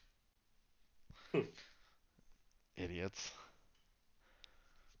 Idiots.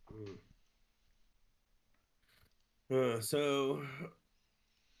 So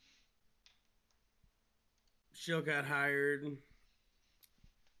Shill got hired.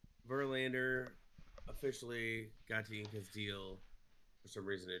 Verlander officially got to ink his deal. For some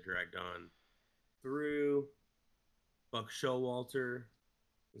reason, it dragged on through. Buck Showalter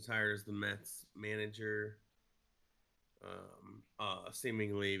was hired as the Mets manager.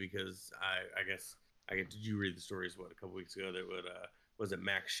 Seemingly because I guess did you read the stories a couple weeks ago that would was it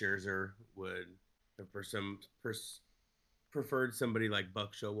Max Scherzer would have preferred somebody like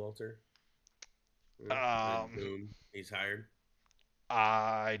Buck Showalter, and Um, boom, he's hired.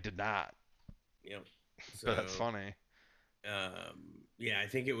 I did not, Yep. but that's So funny. yeah, I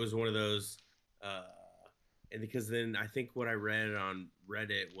think it was one of those. Uh, and because then I think what I read on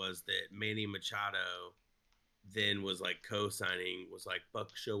Reddit was that Manny Machado then was like co-signing, was like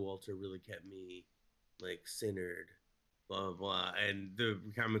Buck Showalter really kept me like centered, blah blah blah, and the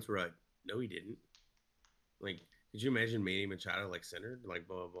comments were like, no, he didn't. Like, could you imagine Manny Machado like centered, like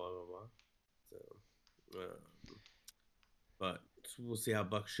blah blah blah blah blah. So, but we'll see how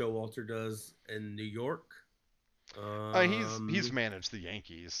Buck Showalter does in New York. He's managed the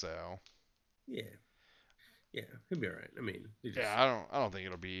Yankees, so Yeah, yeah, he'll be all right. I mean, he just yeah, I don't think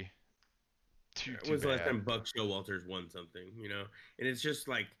it'll be too when's the last bad. time Buck Showalter's won something? And it's just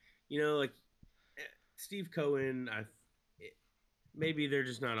like like Steve Cohen. Maybe they're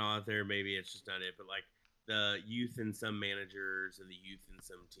just not out there. Maybe it's just not it. But like the youth in some managers and the youth in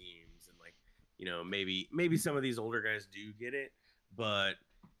some teams, and like maybe some of these older guys do get it, but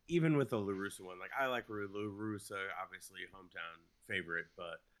even with the LaRussa one, like I like LaRussa, obviously hometown favorite,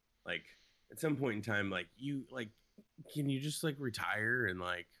 but like at some point in time, like can you just like retire and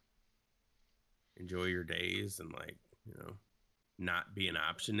like enjoy your days and like not be an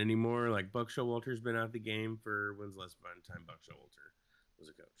option anymore. Like Buck Showalter's been out of the game for when's the last time Buck Showalter was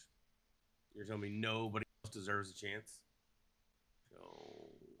a coach? You're telling me nobody else deserves a chance?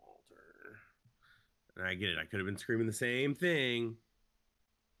 Showalter. And I get it. I could have been screaming the same thing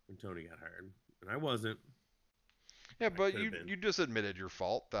when Tony got hired, and I wasn't. Yeah, I but could have you been. you just admitted your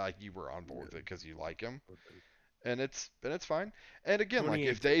fault that like, you were on board with Yeah, it because you like him, could have been. and it's fine. And again, like 2018.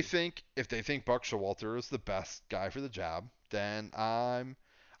 if they think Buck Showalter is the best guy for the job, then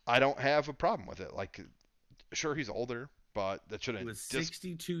I don't have a problem with it. Like, sure, he's older, but that He shouldn't was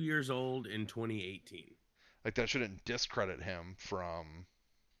 62 years old in 2018. that shouldn't discredit him from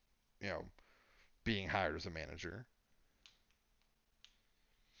you know being hired as a manager.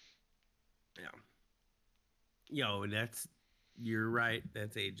 Yeah. Yo, that's you're right.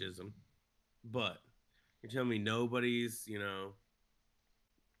 That's ageism. But you're telling me nobody's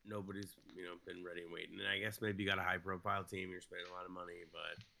been ready and waiting. And I guess maybe you got a high profile team. You're spending a lot of money,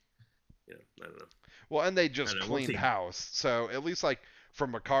 but I don't know. Well, and they I just don't know. We'll cleaned see. house, so at least like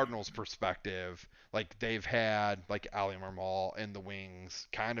from a Cardinals perspective, like they've had like Ali Marmol in the wings,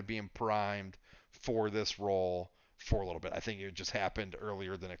 kind of being primed for this role for a little bit. I think it just happened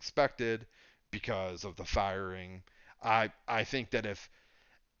earlier than expected because of the firing. I think that if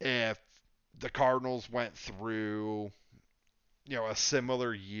the Cardinals went through a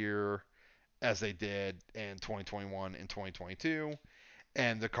similar year as they did in 2021 and 2022,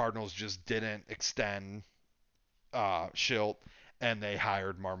 and the Cardinals just didn't extend Schilt and they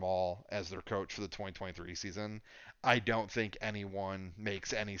hired Marmol as their coach for the 2023 season, I don't think anyone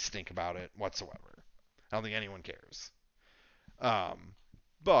makes any stink about it whatsoever. I don't think anyone cares. Um,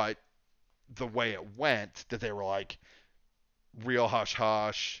 but the way it went, that they were like real hush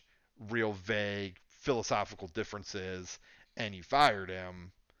hush, real vague, philosophical differences, and you fired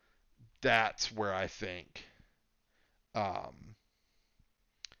him, that's where I think um,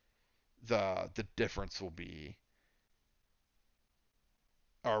 the difference will be,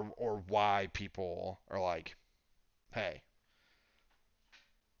 or why people are like, hey,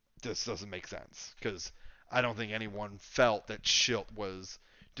 this doesn't make sense, because I don't think anyone felt that Schilt was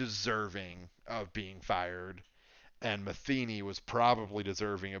deserving of being fired, and Matheny was probably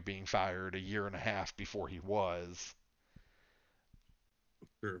deserving of being fired a year and a half before he was.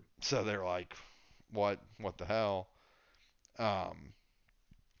 Sure. So they're like, what the hell? Um,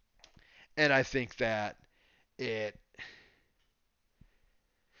 and I think that it,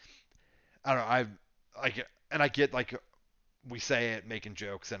 I don't know, I get like we say it making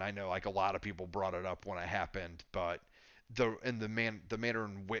jokes, and I know like a lot of people brought it up when it happened, but the manner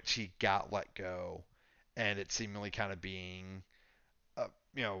in which he got let go, and it seemingly kind of being,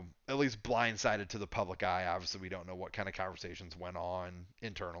 at least blindsided to the public eye. Obviously, we don't know what kind of conversations went on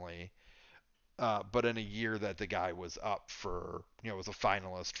internally, but in a year that the guy was up for, was a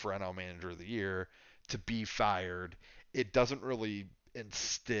finalist for NL Manager of the Year, to be fired, it doesn't really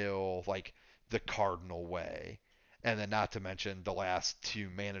instill like the Cardinal way. And then, not to mention, the last two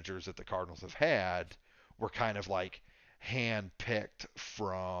managers that the Cardinals have had were kind of like hand picked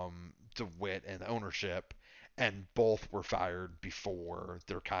from DeWitt and ownership, and both were fired before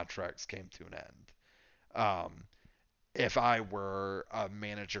their contracts came to an end. Um, if I were a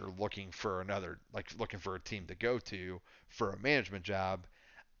manager looking for a team to go to for a management job,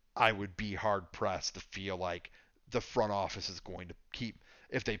 I would be hard pressed to feel like the front office is going to keep,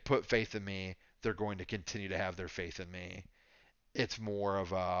 if they put faith in me, they're going to continue to have their faith in me. It's more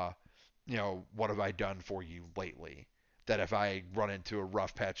of a, what have I done for you lately? That if I run into a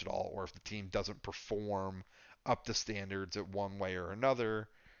rough patch at all, or if the team doesn't perform up to standards at one way or another,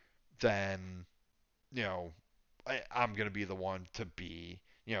 then you know, I'm going to be the one to be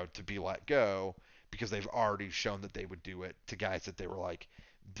let go, because they've already shown that they would do it to guys that they were like,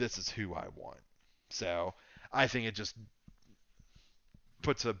 this is who I want. So I think it just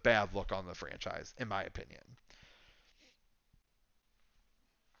puts a bad look on the franchise, in my opinion.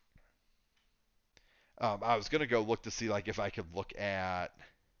 I was going to go look to see like if I could look at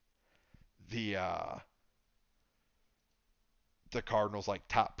the uh, the Cardinals like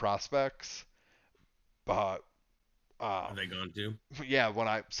top prospects, but Are they gone too? yeah,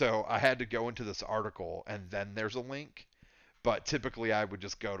 I had to go into this article, and then there's a link. But typically, I would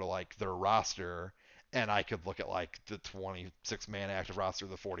just go to like their roster, and I could look at like the 26 man active roster,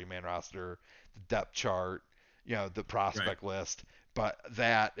 the 40-man roster, the depth chart, the Right. prospect list. But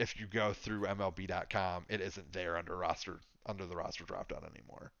that, if you go through MLB.com, it isn't there under the roster drop down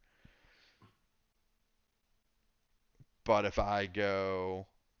anymore. But if I go,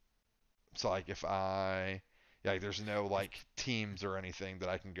 so like if I, yeah, like there's no If like teams or anything that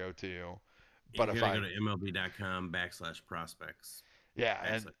I can go to. But You if gotta go to I'm MLB.com/prospects yeah,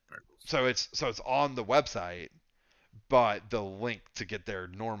 and /Cardinals. so it's on the website, but the link to get there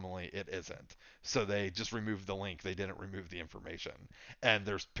normally it isn't. So they just removed the link. They didn't remove the information. And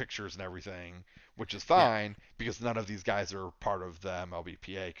there's pictures and everything, which is Yeah, fine because none of these guys are part of the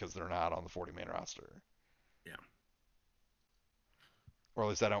MLBPA because they're not on the 40-man roster. yeah. Or at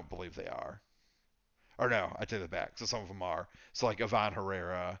least I don't believe they are. Or no, I take that back. So some of them are. So like Ivan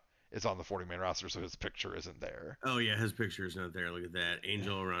Herrera is on the 40-man roster, so his picture isn't there. Oh yeah, his picture is not there. Look at that.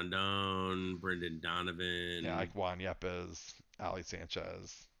 Angel Rondon, Brendan Yeah, Donovan. like Juan Yepes, Ali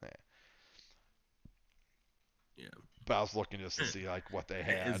Sanchez. Yeah. Yeah, But I was looking just to see like what they it's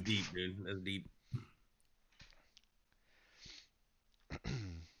had. deep, dude. That's deep.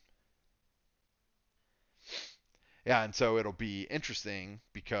 Yeah, and so it'll be interesting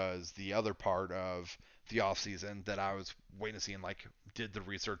because the other part of the offseason that I was waiting to see and like did the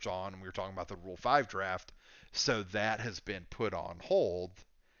research on, and we were talking about the Rule 5 draft, so that has been put on hold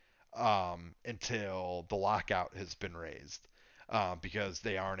until the lockout has been raised because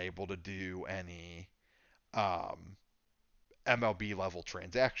they aren't able to do any um, MLB level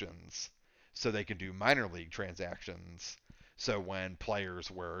transactions. So they can do minor league transactions. So when players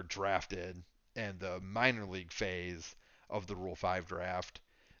were drafted in the minor league phase of the Rule 5 draft,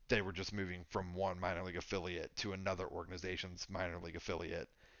 they were just moving from one minor league affiliate to another organization's minor league affiliate.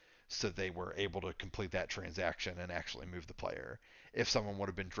 So they were able to complete that transaction and actually move the player. If someone would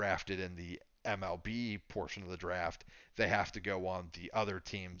have been drafted in the MLB portion of the draft, they have to go on the other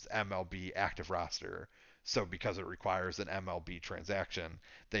team's MLB active roster. So because it requires an MLB transaction,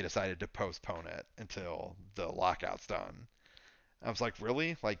 they decided to postpone it until the lockout's done. I was like,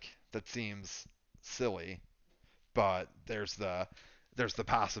 really? Like that seems silly, but there's the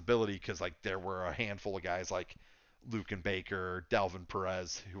possibility because like there were a handful of guys like Luke and Baker, Delvin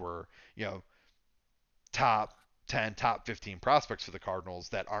Perez, who were top 10, top 15 prospects for the Cardinals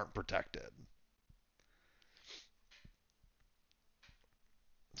that aren't protected.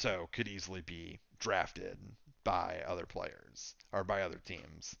 So could easily be drafted by other players or by other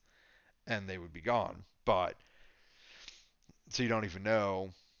teams and they would be gone. But so you don't even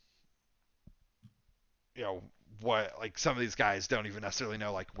you know, what like some of these guys don't even necessarily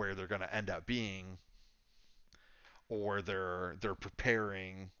know like where they're going to end up being or they're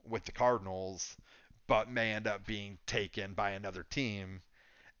preparing with the Cardinals but may end up being taken by another team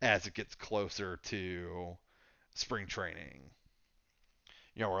as it gets closer to spring training.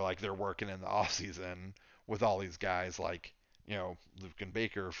 Or like they're working in the off season with all these guys like, Luke and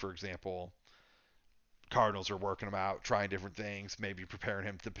Baker, for example. Cardinals are working him out, trying different things, maybe preparing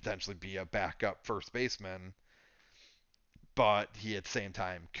him to potentially be a backup first baseman, but he at the same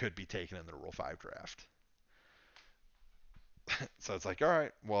time could be taken in the Rule 5 draft. So it's like, all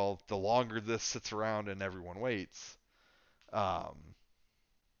right, well, the longer this sits around and everyone waits, um,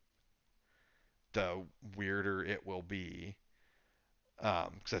 the weirder it will be.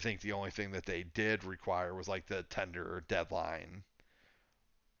 Because I think the only thing that they did require was like the tender deadline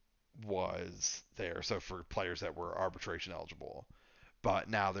was there. So for players that were arbitration eligible. But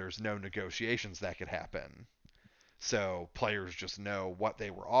now there's no negotiations that could happen. So players just know what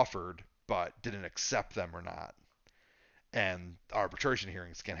they were offered, but didn't accept them or not. And arbitration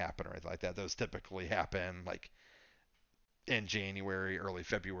hearings can happen or anything like that. Those typically happen like in January, early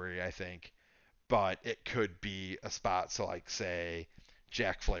February, I think. But it could be a spot. So, like, say,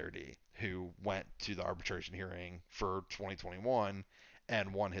 Jack Flaherty, who went to the arbitration hearing for 2021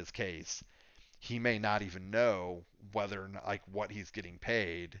 and won his case, he may not even know whether or not, like, what he's getting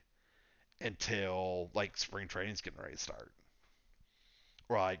paid until, like, spring training's getting ready to start.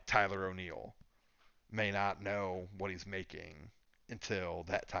 Or, like, Tyler O'Neill may not know what he's making until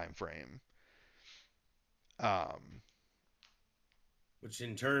that time frame. Um, Which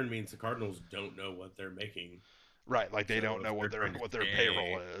in turn means the Cardinals don't know what they're making. right, like they So don't know if what they're their trying to what their payroll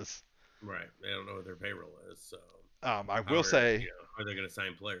stay, is. right, they don't know what their payroll is. So I how will are say, are they going to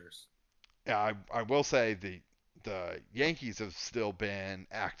sign players? yeah, I will say the Yankees have still been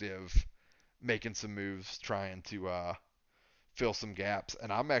active, making some moves, trying to fill some gaps,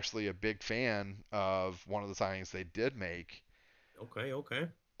 and I'm actually a big fan of one of the signings they did make. Okay, okay.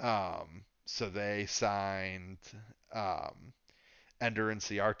 So they signed um, Ender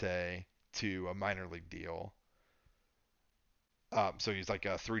Inciarte to a minor league deal. So he's like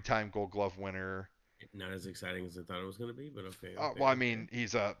a three-time Gold Glove winner. Not as exciting as I thought it was going to be, but okay, Well, okay, I okay. mean,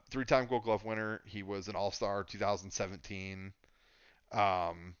 he's a three-time Gold Glove winner. He was an All-Star 2017.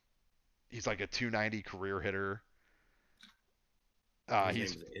 Um, he's like a 290 career hitter. His He's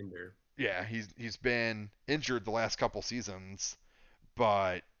name's yeah, he's been injured the last couple seasons,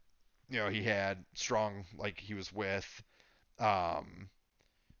 but he had strong, like he was with um,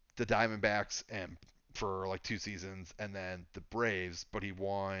 the Diamondbacks and for like 2 seasons, and then the Braves, but he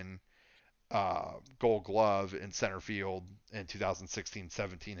won Gold Glove in center field in 2016,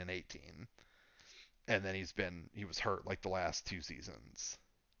 17, and 18. And then he was hurt like the last 2 seasons.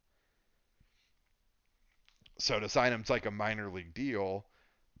 So to sign him to like a minor league deal,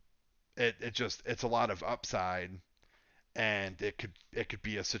 it's a lot of upside, and it could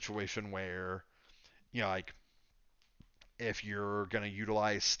be a situation where like if you're gonna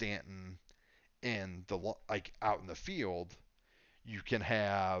utilize Stanton in the like out in the field, you can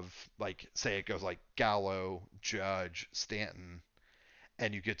have like say it goes like Gallo, Judge, Stanton,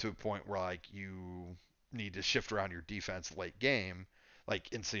 and you get to a point where like you need to shift around your defense late game. Like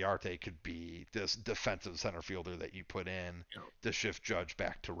Inciarte could be this defensive center fielder that you put in Yeah. to shift Judge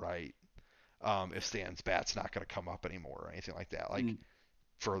back to right. If Stan's bat's not going to come up anymore or anything like that, like And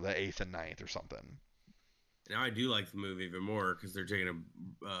for the eighth and ninth or something. now I do like the move even more because they're taking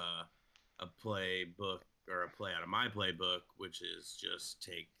a playbook or a play out of my playbook, which is just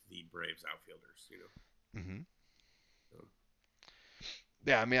take the Braves outfielders. Mm-hmm. So,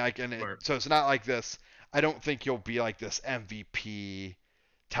 Yeah, I mean, like, smart. so it's not like this. I don't think you'll be like this MVP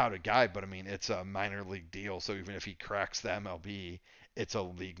touted guy, but I mean, it's a minor league deal, so even if he cracks the MLB, it's a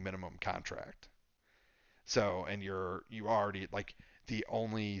league minimum contract. So, and you already like the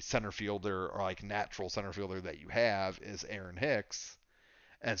only center fielder or like natural center fielder that you have is Aaron Hicks,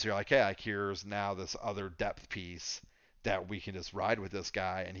 and so you're like, hey, like here's now this other depth piece that we can just ride with this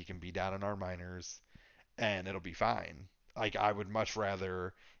guy, and he can be down in our minors, and it'll be fine. Like I would much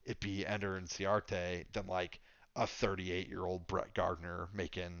rather it be Ender and Ciarte than like a 38-year-old Brett Gardner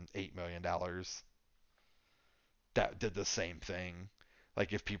making $8 million that did the same thing.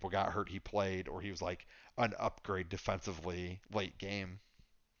 Like if people got hurt, he played, or he was like an upgrade defensively late game.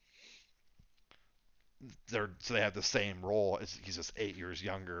 So they have the same role. He's just 8 years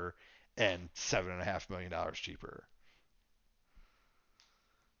younger and $7.5 million cheaper.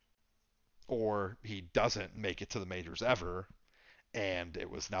 Or he doesn't make it to the majors ever, and it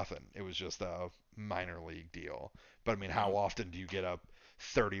was nothing. It was just a minor league deal. But I mean, Yeah. how often do you get a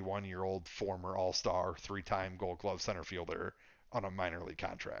 31-year-old former All-Star, three-time Gold Glove center fielder on a minor league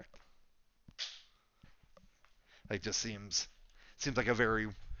contract? Like, just seems like a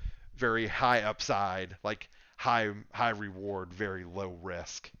very high upside, like high reward, very low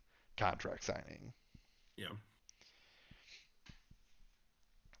risk contract signing. Yeah.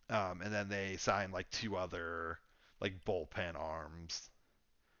 And then they signed like two other like bullpen arms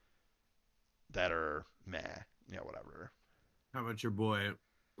that are meh, whatever. How about your boy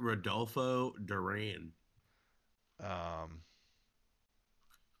Rodolfo Duran? Um,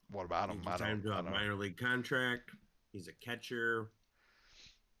 what about him? Yankees signed him to I a don't. minor league contract. He's a catcher.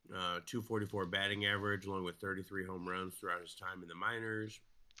 244 batting average, along with 33 home runs throughout his time in the minors.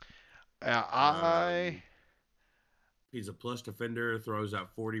 I Um, he's a plus defender, throws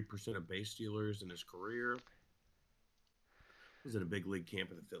out 40% of base stealers in his career. Was in a big league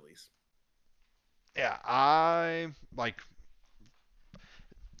camp of the Phillies. I like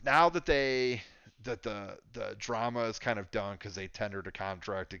now that the drama is kind of done because they tendered a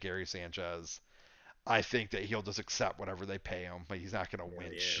contract to Gary Sanchez. I think that he'll just accept whatever they pay him. Like he's not going to Hell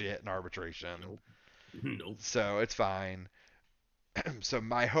win yeah. shit in arbitration, Nope. Nope. so it's fine. So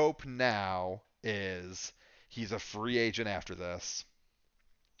my hope now is he's a free agent after this.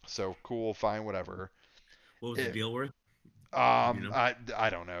 So cool, fine, whatever. What was the It, deal worth? Do you know? I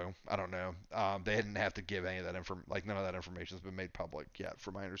don't know. I don't know. They didn't have to give any of that like none of that information has been made public yet,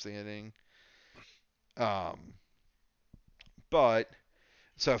 from my understanding. Um, but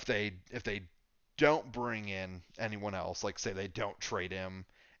so if they don't bring in anyone else, like say they don't trade him,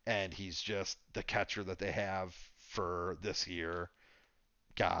 and he's just the catcher that they have for this year,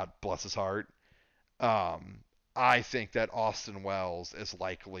 God bless his heart. Um, I think that Austin Wells is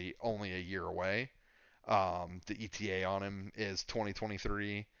likely only a year away. The ETA on him is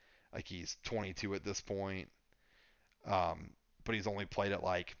 2023. Like he's 22 at this point. Um, but he's only played at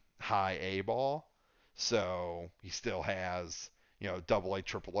like high A ball, so he still has double A,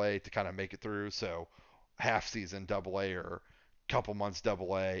 triple A to kind of make it through. So half season double A or couple months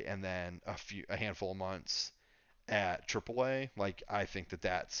double A, and then a handful of months at triple A. Like I think that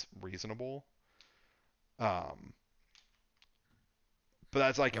that's reasonable. Um, but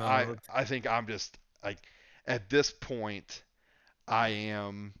that's like Let's I think I'm just like at this point I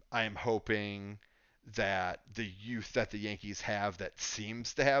am hoping that the youth that the Yankees have that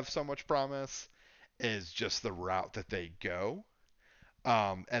seems to have so much promise is just the route that they go.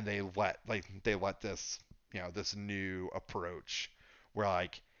 And they let this this new approach where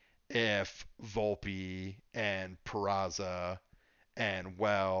like if Volpe and Peraza and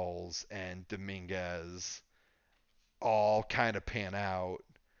Wells and Dominguez all kind of pan out,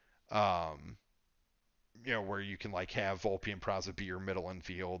 um, where you can like have Volpe and Peraza be your middle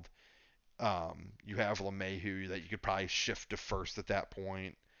infield. You have LeMahieu that you could probably shift to first at that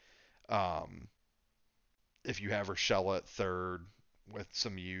point. Um, if you have Urshela at third with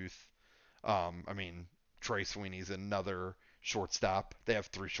some youth. I mean, Trey Sweeney's another shortstop. They have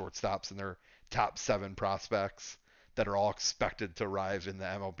three shortstops in their top seven prospects that are all expected to arrive in the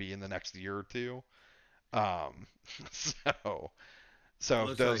MLB in the next year or two. Um, so, It so if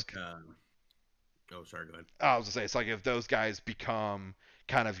looks those, like. Oh, sorry. Go ahead. I was gonna say, it's like if those guys become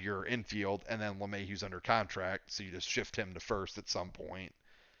kind of your infield, and then LeMahieu's under contract, so you just shift him to first at some point.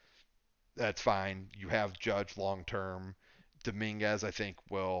 That's fine. You have Judge long term. Dominguez, I think,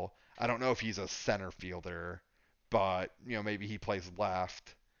 will. I don't know if he's a center fielder, but maybe he plays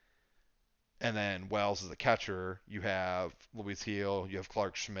left. And then Wells is a catcher. You have Luis Heel. You have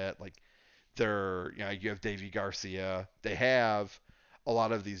Clark Schmidt. Like you have Davey Garcia. They have a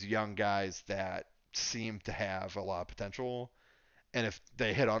lot of these young guys that seem to have a lot of potential. And if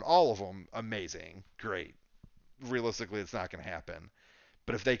they hit on all of them, amazing, great. Realistically, it's not going to happen.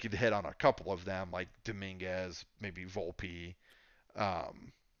 But if they could hit on a couple of them, like Dominguez, maybe Volpe,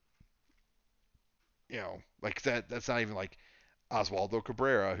 um, like that's not even like Oswaldo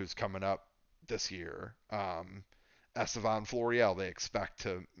Cabrera, who's coming up this year. Estevan Florial, they expect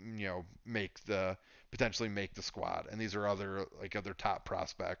to, potentially make the squad. And these are other top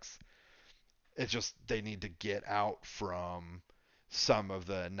prospects. It's just they need to get out from some of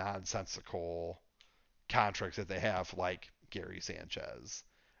the nonsensical contracts that they have, like Gary Sanchez.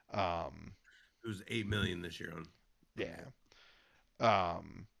 Um, Who's 8 million this year on yeah. that?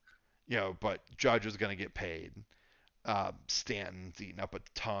 Um, but Judge is going to get paid. Stanton's eating up a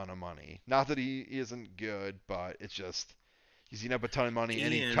ton of money. Not that he isn't good, but it's just he's eating up a ton of money,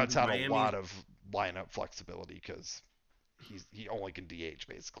 and he cuts And out a Miami's lot of lineup flexibility because he only can DH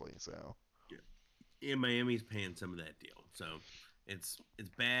basically. So and Miami's paying some of that deal, so it's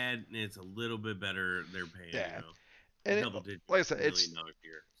bad and it's a little bit better. They're paying yeah, and double digit like I said, $1 million a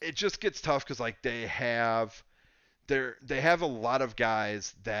year. it just gets tough because like they have a lot of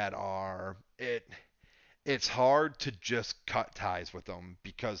guys that are it. It's hard to just cut ties with them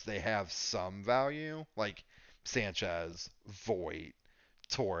because they have some value, like Sanchez, Voit,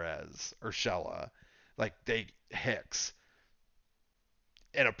 Torres, Urshela, like they Hicks.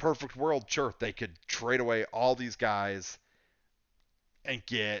 In a perfect world, sure, they could trade away all these guys and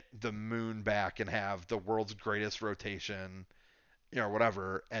get the moon back and have the world's greatest rotation,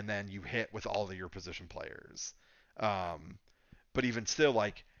 whatever, and then you hit with all of your position players. Um, but even still,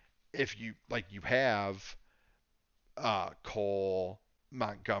 like if you have Cole,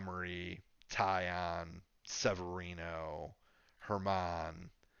 Montgomery, Tyon, Severino,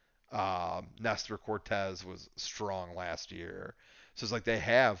 Herman, Nestor Cortez was strong last year. So it's like they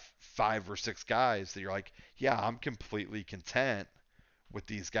have 5 or 6 guys that you're like, yeah, I'm completely content with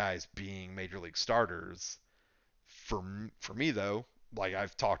these guys being major league starters. For me though, like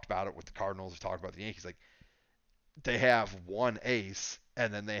I've talked about it with the Cardinals, I've talked about the Yankees, like they have one ace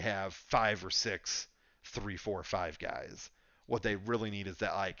and then they have 5 or 6 3 4 5 guys. What they really need is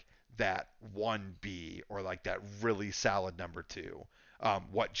that 1B or like that really solid number 2.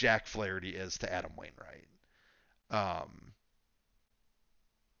 What Jack Flaherty is to Adam Wainwright. um,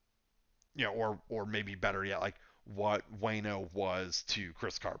 or maybe better yet, like what Wayno was to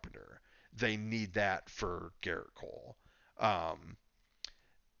Chris Carpenter. They need that for Garrett Cole. Um,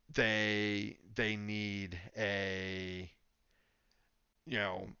 they need you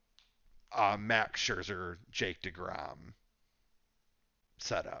know Max Scherzer, Jake DeGrom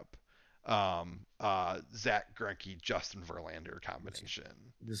setup. Zach Greinke, Justin Verlander It's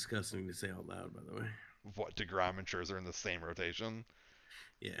combination. disgusting to say out loud, by the way. What, DeGrom and Scherzer in the same rotation?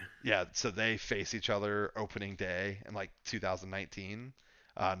 Yeah. Yeah, so they face each other opening day in like 2019,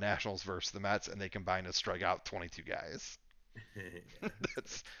 Nationals versus the Mets, and they combine to strike out 22 guys. Yeah,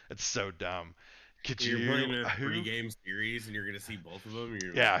 That's so dumb. Could you're playing you a who? 3 game series and you're going to see both of them.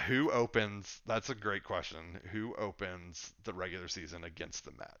 You're Yeah, like, who opens? That's a great question. Who opens the regular season against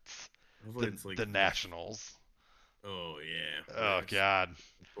the Mets? hopefully The it's like the Nationals. oh yeah, Oh Mets, God.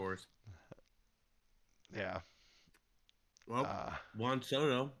 of course. Yeah. Well, Uh, Juan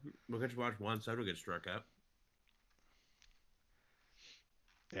Soto. We'll get to watch Juan Soto get struck out.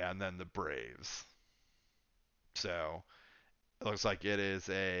 yeah, and then the Braves. So it looks like it is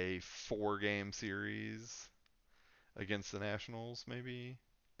a 4-game series against the Nationals, maybe.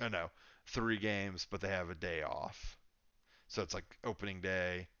 Oh no, 3 games, but they have a day off. So it's like opening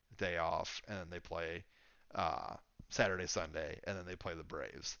day, day off, and then they play uh, Saturday, Sunday, and then they play the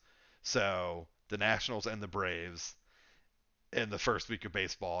Braves. So the Nationals and the Braves in the first week of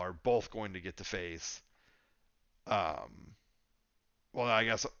baseball are both going to get to face. Um, well, I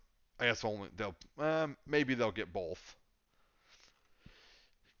guess only they'll maybe they'll get both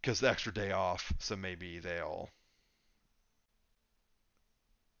because the extra day off. So maybe they'll.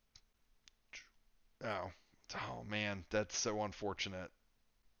 Oh, oh man, that's so unfortunate.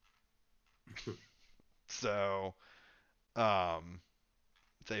 So um,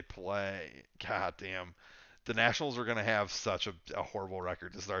 they play. God damn. The Nationals are going to have such a horrible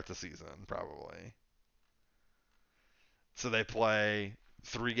record to start the season, probably. So they play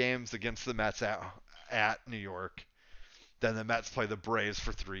 3 games against the Mets at New York. Then the Mets play the Braves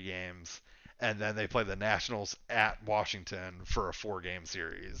for 3 games. And then they play the Nationals at Washington for a 4-game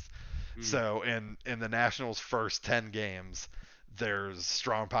series. Mm, So in the Nationals' first 10 games, there's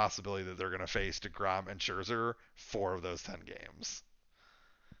strong possibility that they're going to face DeGrom and Scherzer 4 of those 10 games.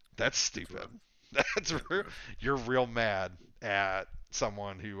 That's that's stupid. rough. That's That's rough. you're real mad at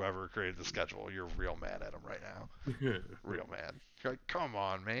someone who ever created the schedule. You're real mad at them right now. Real mad. You're like, come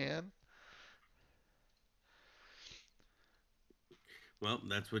on, man. Well,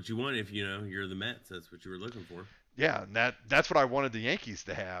 that's what you want if you're the Mets. That's what you were looking for. Yeah, and that's what I wanted the Yankees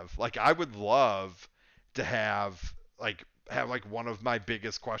to have. Like I would love to have one of my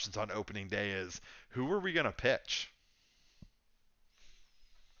biggest questions on opening day is who are we gonna pitch?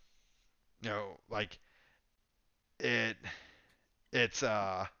 Like it it's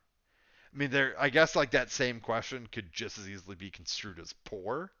I mean there I guess like that same question could just as easily be construed as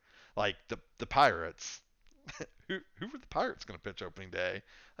poor. Like the Pirates. Who are the Pirates gonna pitch opening day?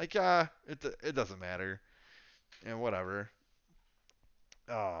 Like it doesn't matter. And whatever.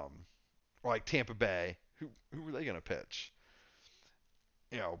 Or like Tampa Bay. Who are they gonna pitch?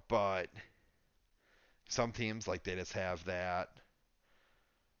 But some teams like they just have that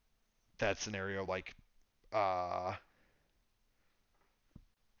scenario like uh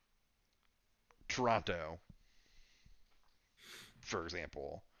Toronto, for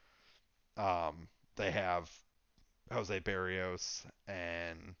example. Um they have Jose Barrios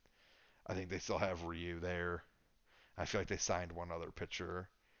and I think they still have Ryu there. I feel like they signed one other pitcher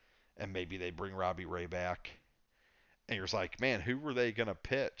and maybe they bring Robbie Ray back. And you're just like, man, who were they gonna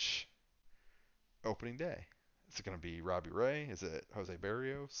pitch opening day? Is it gonna be Robbie Ray? Is it Jose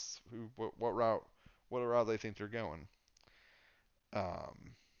Barrios? What route they think they're going?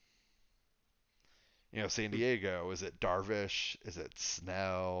 Um, San Diego, is it Darvish? Is it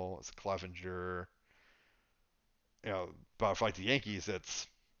Snell? Is it Clevenger? But for like the Yankees, it's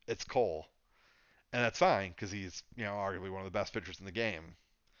Cole, and that's fine because he's arguably one of the best pitchers in the game.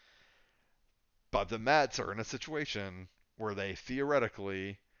 But the Mets are in a situation where they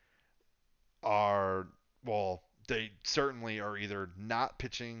theoretically are well, they certainly are either not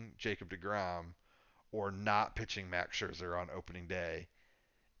pitching Jacob DeGrom or not pitching Max Scherzer on opening day,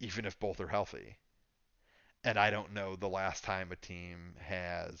 even if both are healthy. And I don't know the last time a team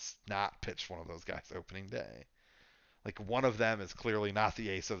has not pitched one of those guys opening day. Like one of them is clearly not the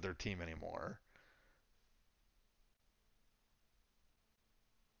ace of their team anymore,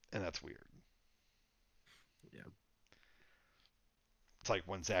 and that's weird. Yeah. It's like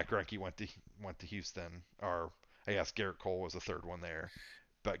when Zach Greinke went to Houston, or I guess Garrett Cole was the third one there,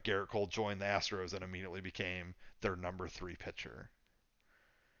 but Garrett Cole joined the Astros and immediately became their number 3 pitcher.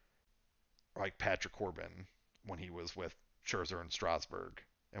 Like Patrick Corbin when he was with Scherzer and Strasburg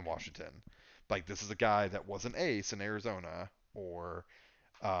in Washington. Like this is a guy that was an ace in Arizona or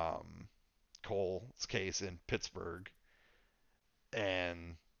um, Cole's case in Pittsburgh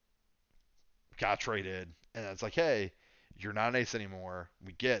and got traded. And it's like, hey, you're not an ace anymore.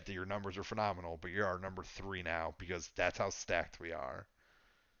 We get that your numbers are phenomenal, but you're our number 3 now because that's how stacked we are.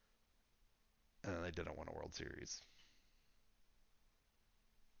 And then they didn't win a World Series.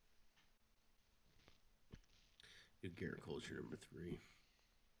 Garrett Cole's your number 3.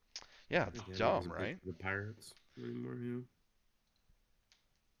 Yeah, it's Yeah, he dumb, doesn't pitch right? for the Pirates anymore.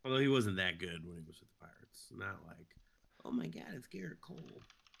 Although he wasn't that good when he was with the Pirates. Not like, oh my God, it's Garrett Cole.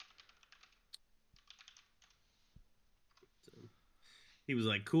 So he was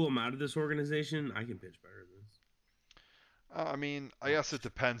like, cool, I'm out of this organization. I can pitch better than this. I mean, I guess it Watched.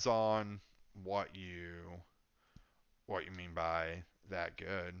 depends on what you what you mean by that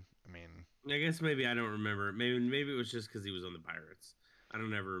good. I mean, I guess maybe I don't remember. Maybe it was just because he was on the Pirates. I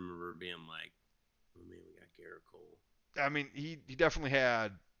don't ever remember being like, oh man, we got Garrett Cole. he definitely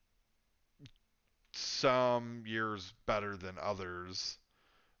had some years better than others,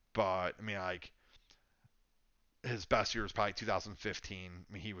 but I mean, like his best year was probably 2015.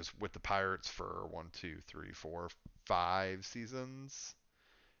 I mean, he was with the Pirates for 5 seasons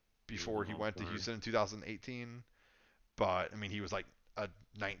He was an before he went to all-star. Houston in 2018. But I mean, he was like a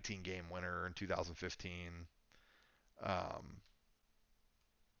 19 game winner in 2015. Um,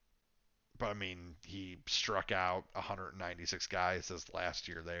 but I mean, he struck out 196 guys his last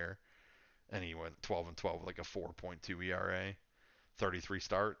year there, and he went 12 and 12 with like a 4.2 ERA, 33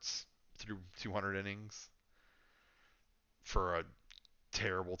 starts through 200 innings for a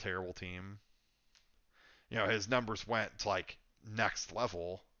terrible, terrible team. You know, his numbers went to like next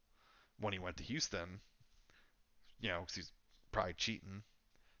level when he went to Houston. You know, 'cause he's probably cheating.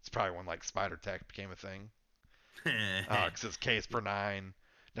 It's probably when like Spider Tech became a thing. Because his Ks per nine.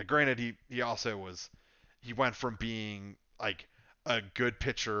 Now, granted, he also he went from being like a good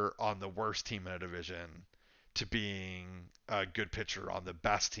pitcher on the worst team in a division to being a good pitcher on the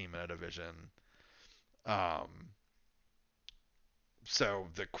best team in a division. Um, so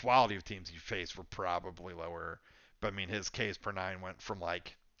the quality of teams he faced were probably lower. But I mean, his Ks per nine went from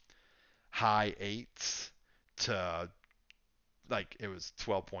like high eights to like it was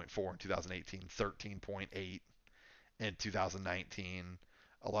 12.4 in 2018, 13.8 in 2019,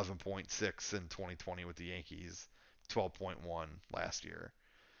 11.6 in 2020 with the Yankees, 12.1 last year.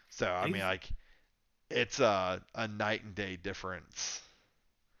 So I mean, he's like it's a night and day difference.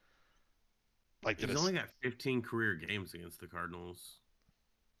 Like he's only got 15 career games against the Cardinals.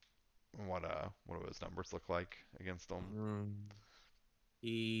 what do his numbers look like against them?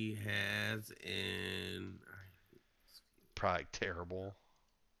 He has in Probably terrible.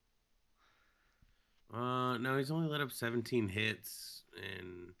 no, he's only let up 17 hits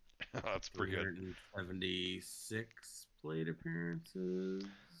and That's pretty good. 376 plate appearances.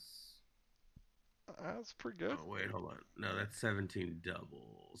 That's pretty good. Oh wait, hold on. No, that's 17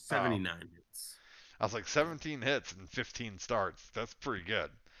 doubles. Oh, 79 hits. I was like 17 hits and 15 starts. That's pretty good.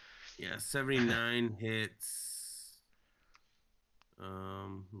 Yeah, 79 hits.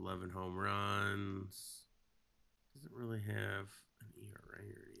 11 home runs. Doesn't really have an ERA or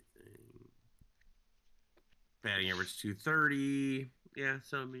anything. Batting average 230. Yeah,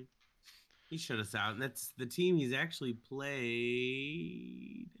 so I mean, he shut us out, and that's the team he's actually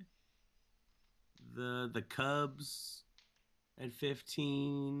played. The Cubs at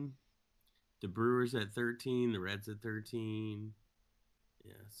 15, the Brewers at 13, the Reds at 13.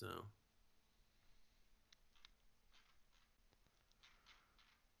 Yeah, so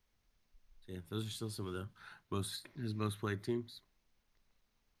yeah, those are still some of the most played teams.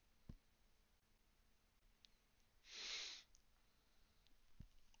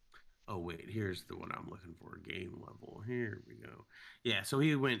 Oh wait, here's the one I'm looking for. Game level. Here we go. Yeah, so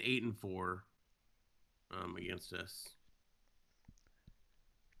he went 8-4 against us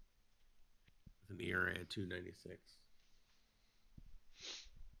with an ERA at 296.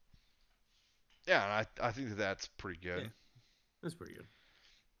 Yeah, and I think that's pretty good. Yeah, that's pretty good.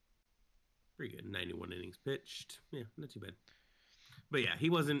 Pretty good. 91 innings pitched. Yeah, not too bad. But yeah, he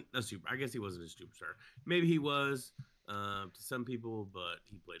wasn't a super. I guess he wasn't a superstar. Maybe he was to some people, but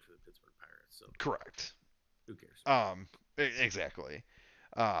he played for the Pittsburgh Pirates, so Correct. who cares? Exactly.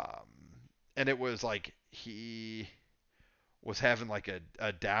 Um, and it was like he was having like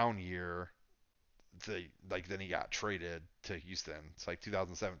a down year. Then he got traded to Houston. It's like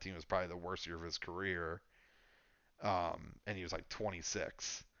 2017 was probably the worst year of his career. And he was like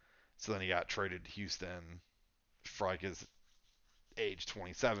 26. So then he got traded to Houston for like his age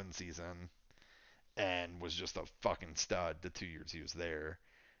 27 season and was just a fucking stud the 2 years he was there.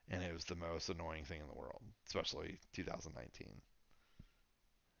 And it was the most annoying thing in the world, especially 2019.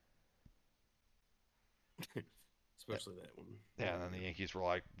 Especially that one. Yeah, and then the Yankees were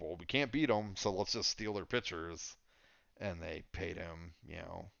like, well, we can't beat them, so let's just steal their pitchers. And they paid him,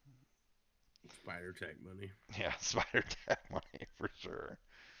 Spider tech money. yeah, Spider Tech money for sure.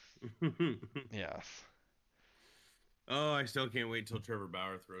 Yes. Oh, I still can't wait till Trevor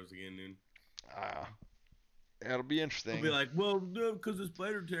Bauer throws again, dude. Uh, it'll be interesting. He'll be like, well, no, because of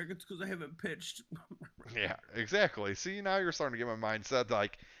Spider Tech, it's because I haven't pitched. Yeah, exactly. See, now you're starting to get my mindset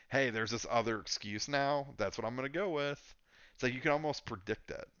like, hey, there's this other excuse now. That's what I'm going to go with. It's like you can almost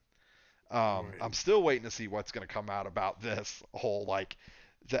predict it. Right. I'm still waiting to see what's going to come out about this whole like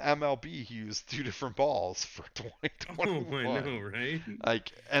the MLB used two different balls for Oh, 2021. I know, right?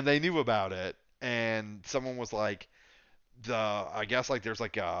 Like, and they knew about it, and someone was like, I guess like there's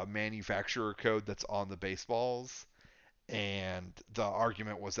like a manufacturer code that's on the baseballs, and the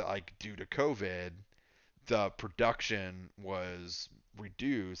argument was that like due to COVID, the production was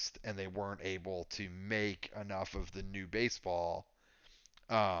reduced and they weren't able to make enough of the new baseball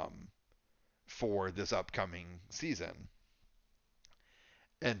um, for this upcoming season.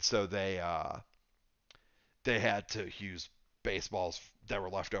 And so they had to use baseballs that were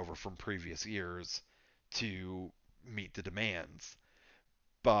left over from previous years to meet the demands.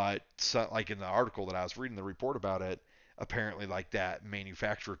 But so, like in the article that I was reading, the report about it, apparently like that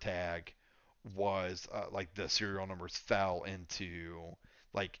manufacturer tag was like the serial numbers fell into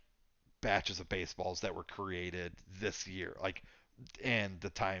like batches of baseballs that were created this year, like in the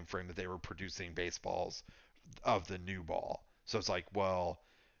time frame that they were producing baseballs of the new ball. So it's like, well,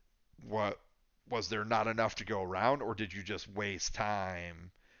 what was there not enough to go around, or did you just waste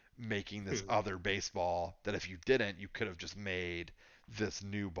time making this other baseball that if you didn't, you could have just made this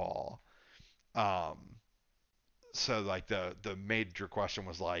new ball? Um, so like the major question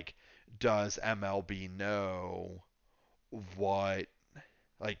was like, does MLB know what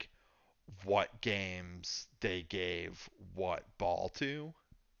like what games they gave what ball to?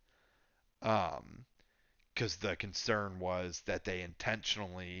 Um, because the concern was that they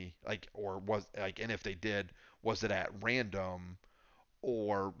intentionally like or was like and if they did, was it at random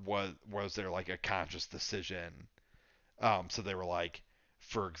or was there like a conscious decision? So they were like,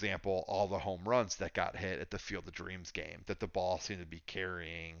 for example, all the home runs that got hit at the Field of Dreams game, that the ball seemed to be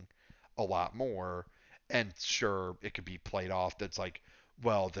carrying a lot more. And sure, it could be played off. That's like,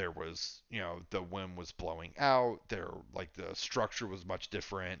 well, there was, the wind was blowing out. There, like the structure was much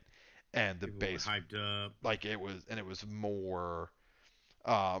different, and the People were base, hyped up. like it was more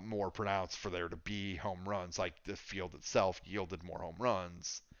pronounced for there to be home runs. Like the field itself yielded more home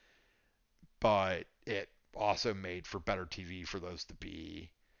runs, but it also made for better TV for those to be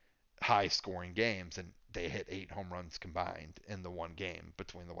high scoring games, and they hit 8 home runs combined in the one game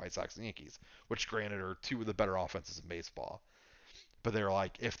between the White Sox and Yankees, which granted are two of the better offenses in baseball. But they're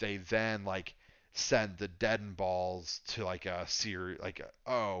like, if they then like send the deadened balls to like a series, like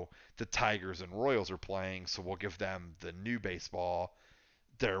oh, the Tigers and Royals are playing, so we'll give them the new baseball.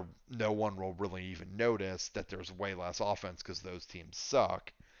 There, no one will really even notice that there's way less offense because those teams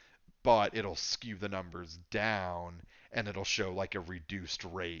suck, but it'll skew the numbers down and it'll show like a reduced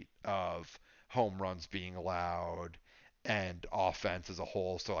rate of home runs being allowed and offense as a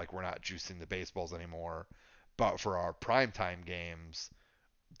whole. So like we're not juicing the baseballs anymore. But for our primetime games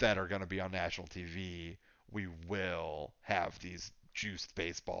that are going to be on national TV, we will have these juiced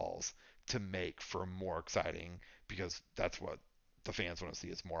baseballs to make for more exciting, because that's what the fans want to see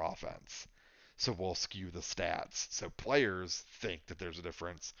is more offense. So we'll skew the stats. So players think that there's a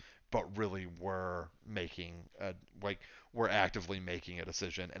difference, but really we're actively making a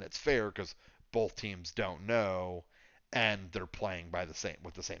decision, and it's fair because both teams don't know, and they're playing by the same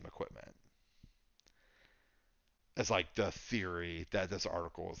with the same equipment. As like the theory that this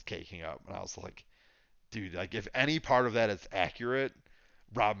article was caking up, and I was like, dude, like if any part of that is accurate,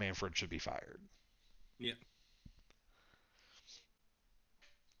 Rob Manfred should be fired. Yeah.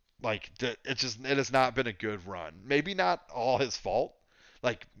 Like it has not been a good run. Maybe not all his fault.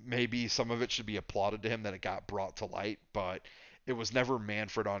 Like maybe some of it should be applauded to him that it got brought to light, but it was never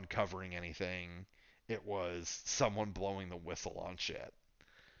Manfred uncovering anything. It was someone blowing the whistle on shit.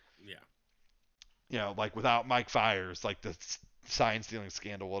 Yeah. Like without Mike Fiers, like the sign stealing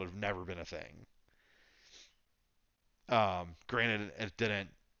scandal would have never been a thing. Granted, it didn't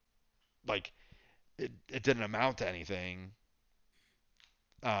like it didn't amount to anything.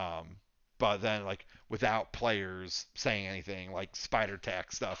 Um, but then like without players saying anything, like spider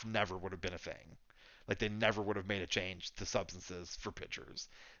tack stuff never would have been a thing. Like they never would have made a change to substances for pitchers.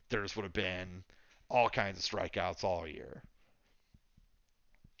 There just would have been all kinds of strikeouts all year.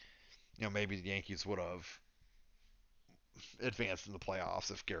 Maybe the Yankees would have advanced in the playoffs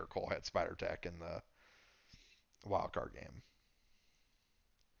if Garrett Cole had spider tack in the wild card game.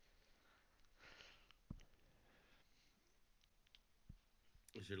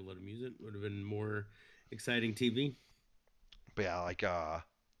 I should have let him use it. Would have been more exciting TV. But yeah, like yeah,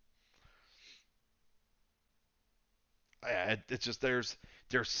 it's just there's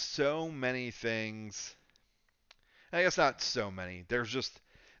so many things. I guess not so many.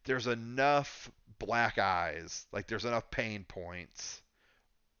 There's enough black eyes, like there's enough pain points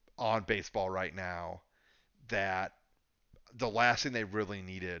on baseball right now that the last thing they really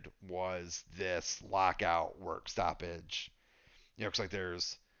needed was this lockout work stoppage. Because like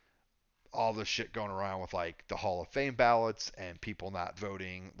there's all this shit going around with like the Hall of Fame ballots and people not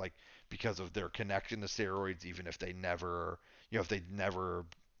voting like because of their connection to steroids, even if they never, if they never,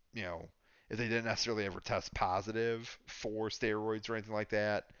 you know, if they didn't necessarily ever test positive for steroids or anything like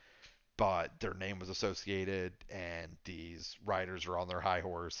that, but their name was associated and these riders are on their high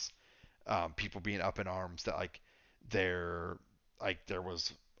horse. People being up in arms that like there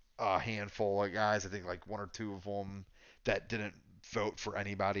was a handful of guys. I think like one or two of them that didn't vote for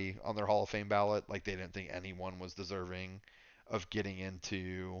anybody on their Hall of Fame ballot. Like they didn't think anyone was deserving of getting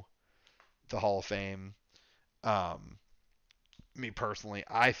into the Hall of Fame. Um, Me personally,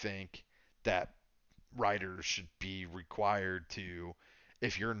 I think that writers should be required to,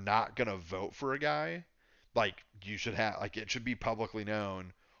 if you're not gonna vote for a guy, like you should have, like it should be publicly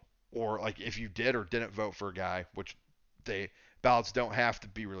known, or like if you did or didn't vote for a guy, which they ballots don't have to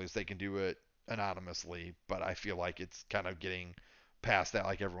be released, they can do it anonymously, but I feel like it's kind of getting past that,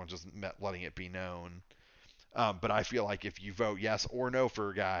 like everyone's just letting it be known. But I feel like if you vote yes or no for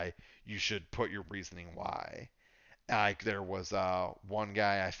a guy, you should put your reasoning why. Like there was one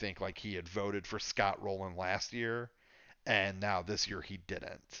guy I think like he had voted for Scott Rowland last year, and now this year he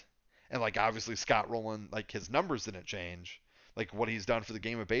didn't. And like obviously Scott Rowland, like his numbers didn't change, like what he's done for the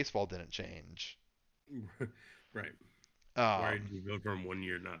game of baseball didn't change. Right. Why did Um, you vote for him one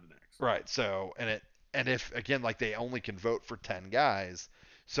year, not the next? right. So and if again like they only can vote for 10 guys,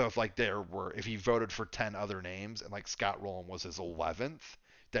 so if like there were if he voted for 10 other names and like Scott Rowland was his 11th,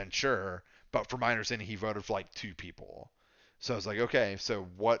 then sure. But from my understanding, he voted for like two people. So I was like, okay, so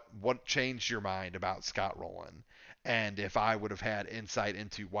what changed your mind about Scott Rowland? And if I would have had insight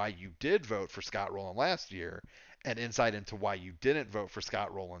into why you did vote for Scott Rowland last year, and insight into why you didn't vote for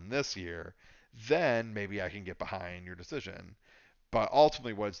Scott Rowland this year, then maybe I can get behind your decision. But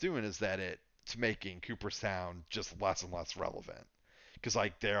ultimately, what it's doing is that it's making Cooperstown just less and less relevant. Because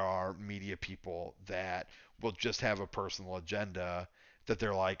like there are media people that will just have a personal agenda that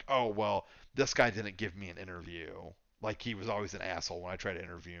they're like, oh well, this guy didn't give me an interview. Like he was always an asshole when I tried to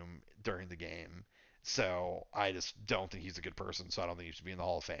interview him during the game. So I just don't think he's a good person. So I don't think he should be in the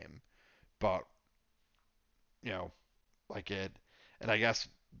Hall of Fame. But you know, like it, and I guess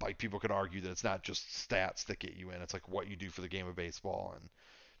like people could argue that it's not just stats that get you in. It's like what you do for the game of baseball, and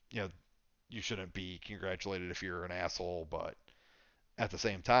you know, you shouldn't be congratulated if you're an asshole, but at the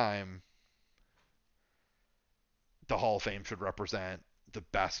same time, the Hall of Fame should represent the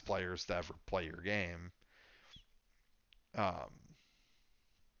best players to ever play your game. Um,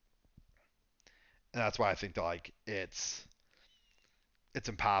 and that's why I think that like it's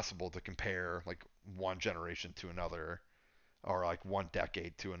impossible to compare like one generation to another or like one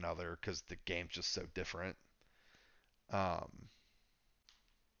decade to another because the game's just so different. Um,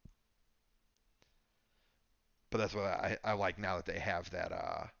 but that's what I like now that they have that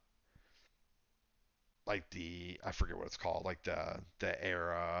like the I forget what it's called like the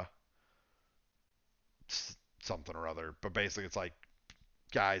era something or other, but basically it's like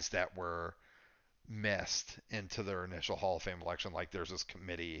guys that were missed into their initial Hall of Fame election. Like there's this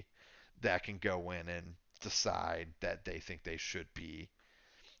committee that can go in and decide that they think they should be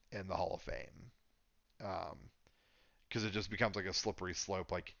in the Hall of Fame. Because it just becomes like a slippery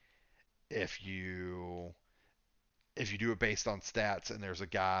slope. Like if you if you do it based on stats and there's a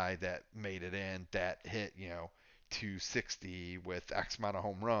guy that made it in that hit 260 with X amount of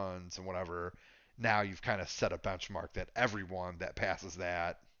home runs and whatever, now you've kind of set a benchmark that everyone that passes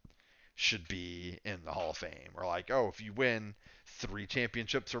that should be in the Hall of Fame. Or like, oh, if you win 3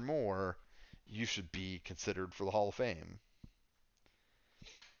 championships or more, you should be considered for the Hall of Fame.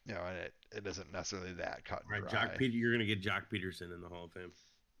 And it isn't necessarily that cut and Right, Jock dry. Peter. You're gonna get Jock Peterson in the Hall of Fame.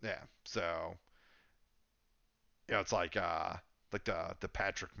 Yeah. So it's like the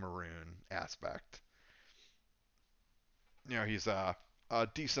Patrick Maroon aspect. He's a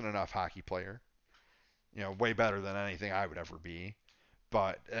decent enough hockey player. Way better than anything I would ever be.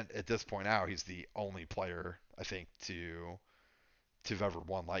 But at this point now, he's the only player I think to have ever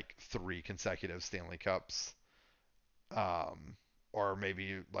won like 3 consecutive Stanley Cups. Um, or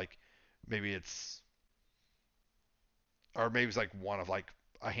maybe it's maybe it's like one of like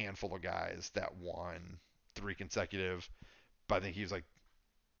a handful of guys that won 3 consecutive. But I think he was like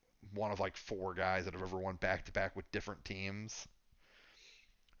one of like 4 guys that have ever won back to back with different teams,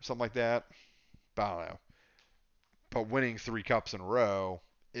 or something like that. But I don't know. But winning 3 cups in a row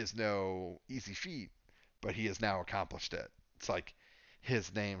is no easy feat. But he has now accomplished it. It's like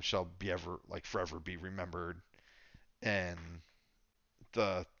his name shall be ever like forever be remembered in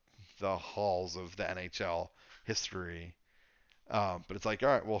the the halls of the NHL history. But it's like, all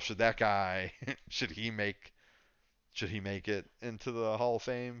right, well, should that guy should he make it into the Hall of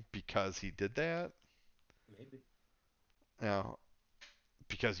Fame because he did that? Maybe. You know,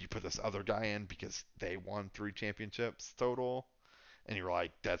 because you put this other guy in because they won 3 championships total, and you're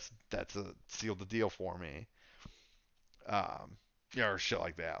like, that's a sealed the deal for me. Um, or shit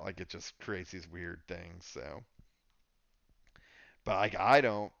like that. Like it just creates these weird things. So, but like I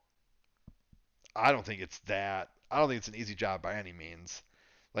don't think it's that. I don't think it's an easy job by any means.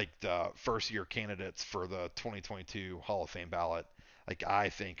 like the first year candidates for the 2022 Hall of Fame ballot, like I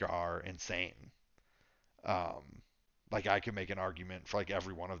think are insane. Um, like I could make an argument for like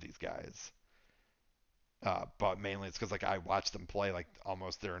every one of these guys. But mainly it's because like I watched them play like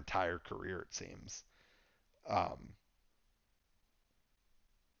almost their entire career it seems. Um,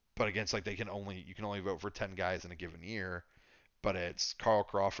 but against like they can only you can only vote for 10 guys in a given year. But it's Carl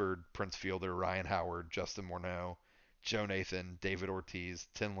Crawford, Prince Fielder, Ryan Howard, Justin Morneau, Joe Nathan, David Ortiz,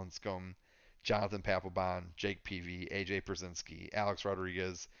 Tim Lincecum, Jonathan Papelbon, Jake Peavy, AJ Przinsky, Alex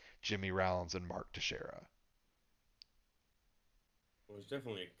Rodriguez, Jimmy Rollins, and Mark Teixeira. Well, there's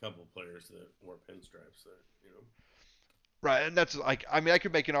definitely a couple players that wore pinstripes that Right, and that's like I mean I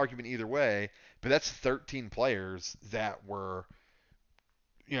could make an argument either way, but that's 13 players that were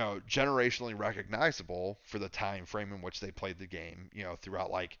generationally recognizable for the time frame in which they played the game,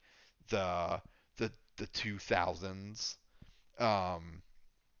 throughout like the the 2000s. Um,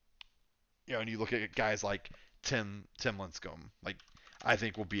 and you look at guys like Tim Lincecum, like I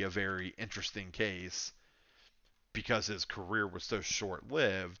think will be a very interesting case because his career was so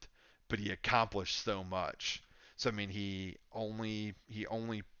short-lived, but he accomplished so much. So I mean, he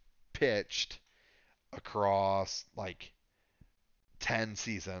only pitched across like 10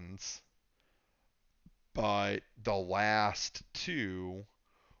 seasons, but the last two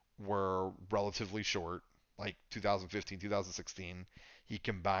were relatively short, like 2015, 2016. He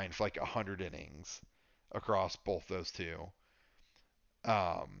combined for like 100 innings across both those two.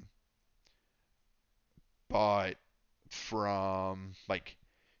 Um, but from like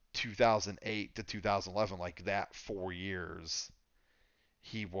 2008 to 2011, like that 4 years,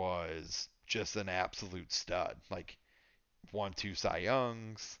 he was just an absolute stud. Like won two Cy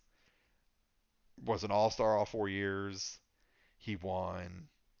Youngs, was an All Star all 4 years. He won,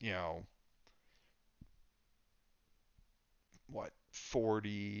 you know, what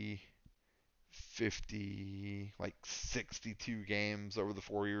 40, 50, like 62 games over the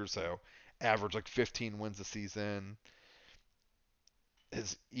 4 years. So average like 15 wins a season.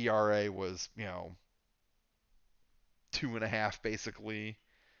 His ERA was, two and a half basically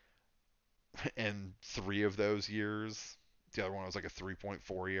in three of those years. The other one was like a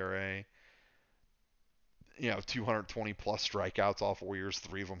 3.4 ERA. 220 plus strikeouts all 4 years.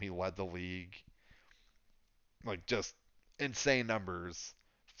 Three of them he led the league. Like just insane numbers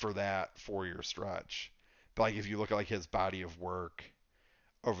for that 4 year stretch. But like if you look at like his body of work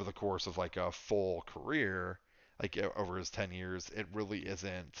over the course of like a full career, like over his 10 years, it really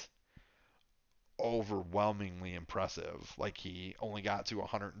isn't overwhelmingly impressive. Like he only got to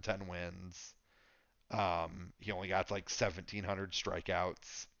 110 wins. He only got to like 1,700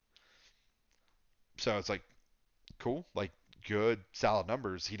 strikeouts. So it's like cool, like good, solid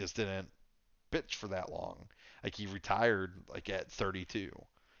numbers. He just didn't pitch for that long. Like he retired like at 32.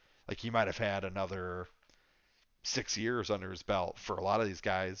 Like he might have had another 6 years under his belt for a lot of these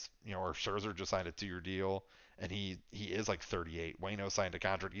guys. Or Scherzer just signed a 2 year deal, and he is like 38. Wayno signed a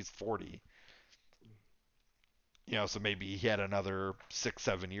contract. He's 40. So maybe he had another 6,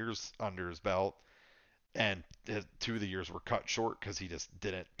 7 years under his belt, and two of the years were cut short because he just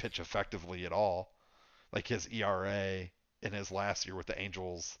didn't pitch effectively at all. Like his ERA in his last year with the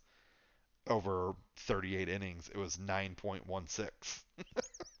Angels over 38 innings, it was 9.16.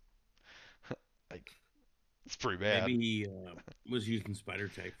 Like it's pretty bad. maybe he was using spider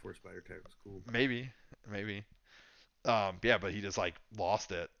tag before spider tag was cool. Maybe, maybe. Yeah, but he just like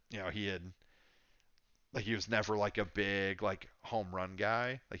lost it. He had like he was never like a big like home run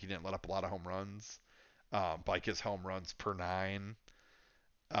guy. Like he didn't let up a lot of home runs. Like his home runs per nine,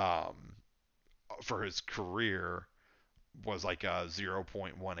 um, for his career was like a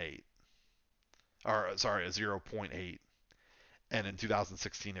 0.18, or sorry, a 0.8, and in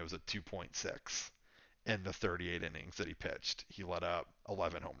 2016 it was a 2.6. In the 38 innings that he pitched, he let up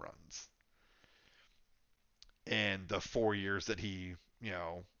 11 home runs. And the 4 years that he,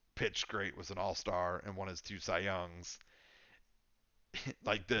 pitched great, was an All-Star and won his two Cy Youngs.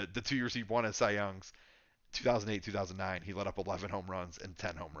 Like the 2 years he won his Cy Youngs, 2008, 2009, he let up 11 home runs and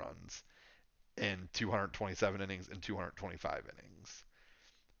 10 home runs in 227 innings and 225 innings.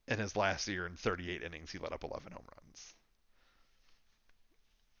 In his last year, in 38 innings, he let up 11 home runs.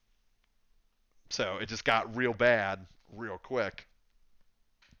 So it just got real bad real quick,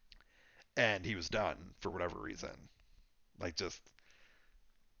 and he was done for whatever reason. Like just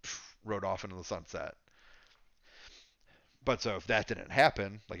rode off into the sunset. But so if that didn't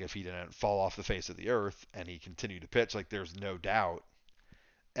happen, like if he didn't fall off the face of the earth and he continued to pitch, like there's no doubt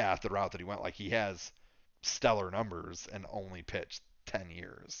at the route that he went, like he has stellar numbers and only pitched 10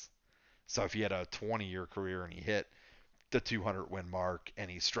 years. So if he had a 20-year career and he hit the 200 win mark and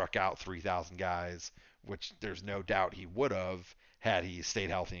he struck out 3,000 guys, which there's no doubt he would have had he stayed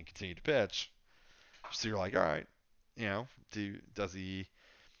healthy and continued to pitch. So you're like, all right, does he?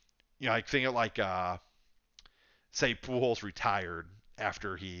 I think it like say Pujols retired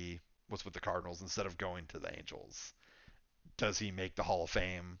after he was with the Cardinals instead of going to the Angels. Does he make the Hall of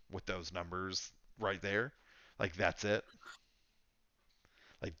Fame with those numbers right there? Like that's it.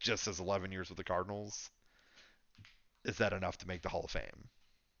 Like just as 11 years with the Cardinals, is that enough to make the Hall of Fame?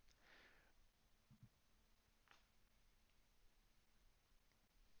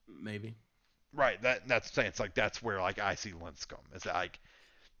 Maybe. Right. That's saying it's like that's where like I see Lincecum is that like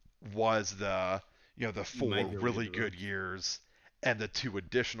was the You four might be able to get really the good votes. years and the two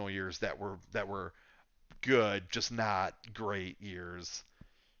additional years that were good, just not great years.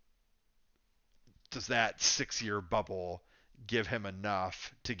 Does that 6 year bubble give him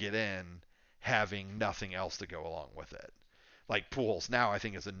enough to get in, having nothing else to go along with it? Like Pujols now, I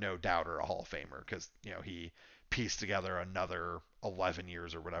think is a no doubter a Hall of Famer because he pieced together another 11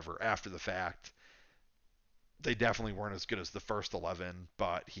 years or whatever after the fact. They definitely weren't as good as the first 11,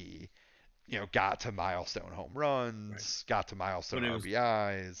 but he got to milestone home Right. runs, got to milestone But it was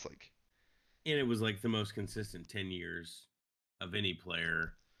RBIs, like and it was like the most consistent 10 years of any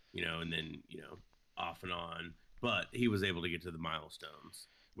player, and then, off and on. But he was able to get to the milestones,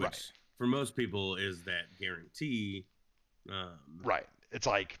 right, which for most people is that guarantee. right. It's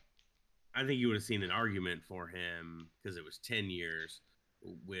like I think you would have seen an argument for him because it was 10 years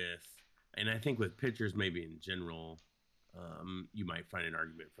with, and I think with pitchers, maybe in general, you might find an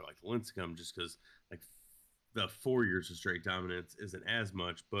argument for like Lincecum just because like the 4 years of straight dominance isn't as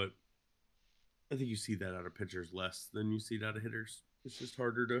much, but I think you see that out of pitchers less than you see it out of hitters. It's just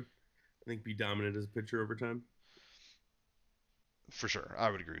harder to, I think, be dominant as a pitcher over time. for sure, I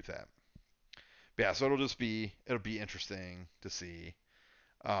would agree with that. But yeah, so it'll be interesting to see.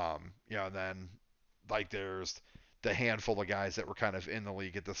 And then like there's the handful of guys that were kind of in the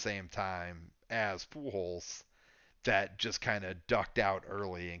league at the same time as Pujols that just kind of ducked out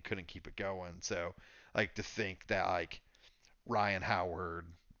early and couldn't keep it going. So like to think that like Ryan Howard,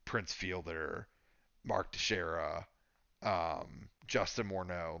 Prince Fielder, Mark Teixeira, Justin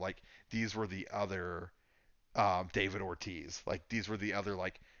Morneau, like these were the other David Ortiz, like these were the other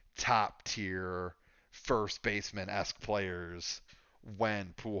like top tier first baseman esque players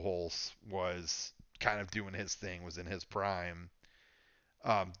when Pujols was kind of doing his thing, was in his prime.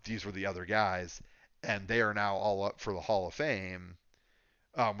 These were the other guys, and they are now all up for the Hall of Fame,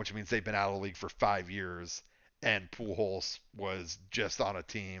 which means they've been out of the league for 5 years. And Pujols was just on a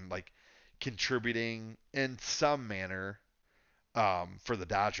team like contributing in some manner for the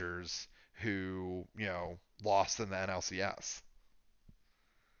Dodgers, who lost in the NLCS.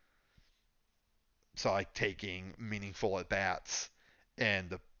 So like taking meaningful at bats and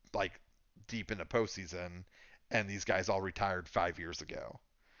the like deep into postseason, and these guys all retired 5 years ago.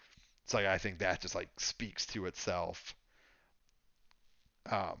 So like, I think that just like speaks to itself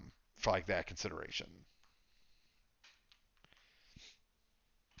for like that consideration.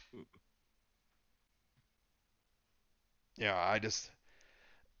 I just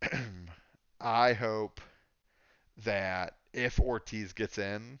I hope that if Ortiz gets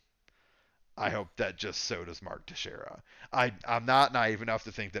in, I hope that just so does Mark Teixeira. I'm not naive enough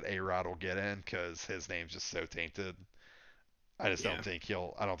to think that A Rod will get in because his name's just so tainted. I just don't Yeah. think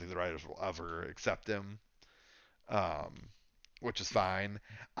he'll. I don't think the writers will ever accept him, um, which is fine.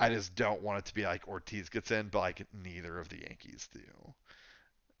 I just don't want it to be like Ortiz gets in, but like neither of the Yankees do,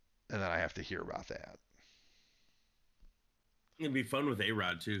 and then I have to hear about that. It'd be fun with A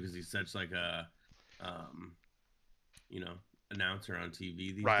Rod too because he's such like a, um, you know, announcer on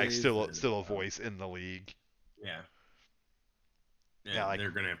TV these Right, days still that, still a voice in the league. yeah, Yeah, and like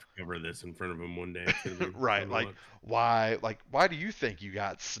they're gonna have to cover this in front of him one day. It's gonna be fun right, to watch. why do you think you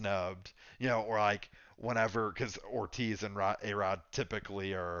got snubbed? Or like whenever because Ortiz and A Rod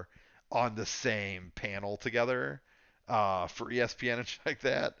typically are on the same panel together for ESPN and shit like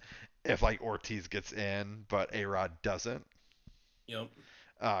that. If like Ortiz gets in, but A Rod doesn't, Yep.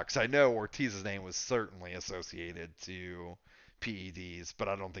 because I know Ortiz's name was certainly associated to PEDs, but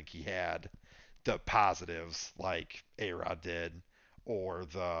I don't think he had the positives like A Rod did or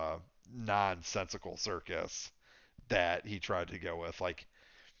the nonsensical circus that he tried to go with. Like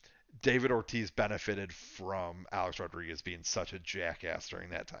David Ortiz benefited from Alex Rodriguez being such a jackass during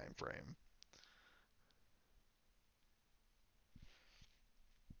that time frame.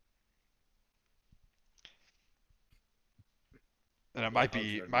 And it Yeah, might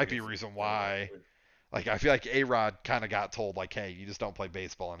Alex be a Rodriguez is reason incredible. why like I feel like A Rod kind of got told like, hey, you just don't play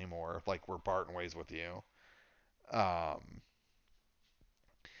baseball anymore. Like we're parting ways with you. Um,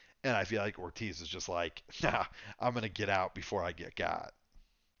 and I feel like Ortiz is just like, nah, I'm gonna get out before I get got.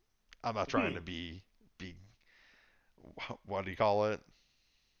 I'm not trying to be what do you call it?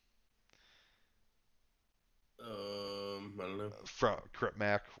 I don't know. From Crip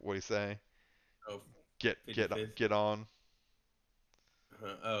Mac, what do you say? Oh, Get get 55th. get on,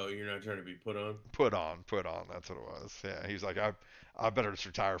 Oh, you're not trying to be put on? put on. That's what it was. Yeah, he's like, I better just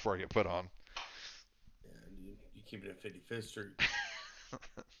retire before I get put on. Yeah, dude. You keep it at 55th Street.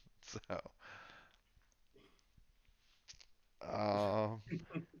 So, um,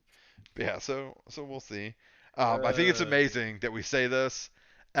 yeah, so we'll see. I think it's Uh, amazing that we say this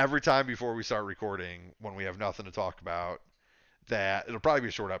every time before we start recording when we have nothing to talk about. That it'll probably be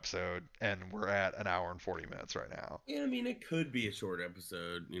a short episode, and we're at an hour and 40 minutes right now. yeah, I mean, it could be a short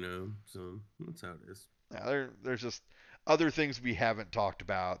episode, so that's how it is. Yeah, there's just other things we haven't talked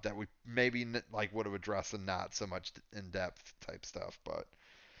about that we maybe like would have addressed and not so much in depth type stuff, but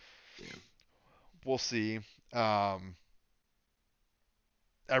Yeah, we'll see. Um,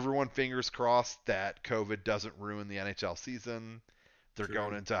 Everyone fingers crossed that COVID doesn't ruin the NHL season. They're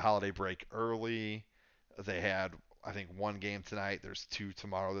going true. into holiday break early. They had, I think, one game tonight. There's two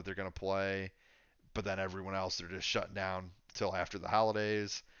tomorrow that they're going to play, but then everyone else they're just shutting down till after the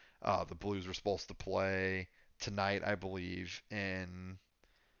holidays. The Blues were supposed to play tonight, I believe, in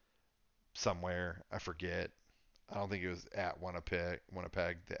somewhere. I forget. I don't think it was at Winnipeg.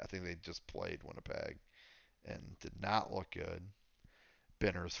 Winnipeg. I think they just played Winnipeg and did not look good.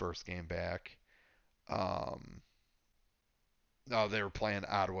 Benner's first game back. Um, no, they were playing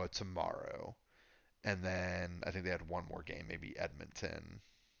Ottawa tomorrow, and then I think they had one more game, maybe Edmonton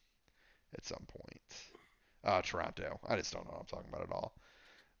at some point. Toronto. I just don't know what I'm talking about at all.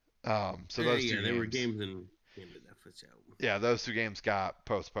 So those two Yeah, there were games, games in Canada for sure. yeah, those two games got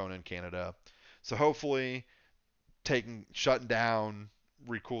postponed in Canada. So hopefully, shutting down,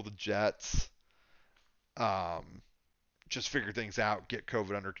 recool the Jets, um, just figure things out, get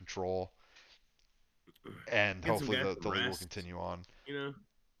COVID under control, and Get some hopefully guys the some league will rest, continue on. you know.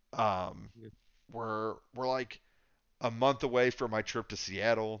 Um, we're like a month away from my trip to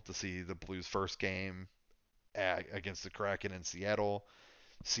Seattle to see the Blues' first game against the Kraken in Seattle.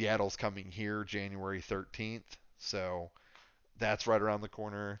 Seattle's coming here January 13th, so that's right around the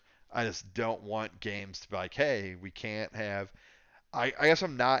corner. I just don't want games to be like, hey, we can't have. I guess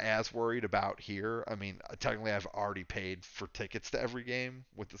I'm not as worried about here. I mean, technically, I've already paid for tickets to every game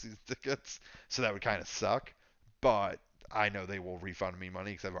with the season tickets, so that would kind of suck. But I know they will refund me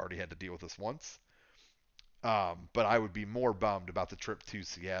money because I've already had to deal with this once. But I would be more bummed about the trip to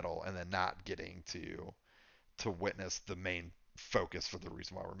Seattle and then not getting to witness the main focus for the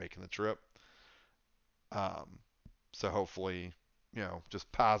reason why we're making the trip. Um, so hopefully,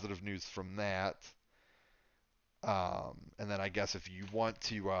 just positive news from that. And then I guess if you want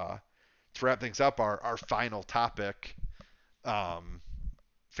to wrap things up, our final topic, um,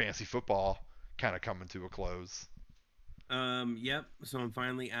 fantasy football, kind of coming to a close. Yep. So I'm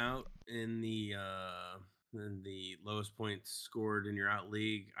finally out in the lowest points scored in your out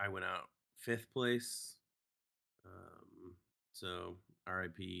league. I went out fifth place. Um, so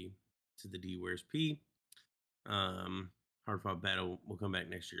RIP to the D Where's P. Hard fought battle will come back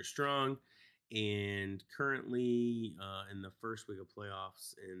next year strong. And currently in the first week of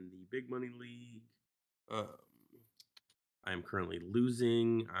playoffs in the Big Money League, um, I am currently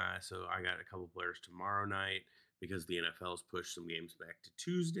losing. So I got a couple players tomorrow night because the NFL's pushed some games back to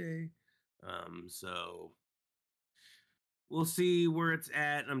Tuesday. So we'll see where it's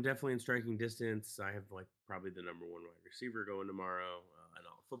at. I'm definitely in striking distance. I have like probably the number one wide receiver going tomorrow in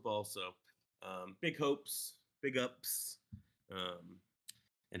all football. So big hopes, big ups. Um,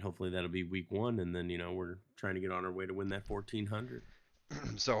 and hopefully that'll be week one. And then, we're trying to get on our way to win that 1400.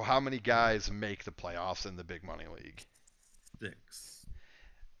 So how many guys make the playoffs in the Big Money League? Six.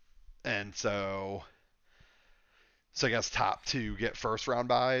 And so I guess top two get first round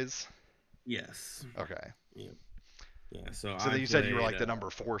buys. Yes. Okay. Yeah. Yeah. So So I then you said you were played, like the number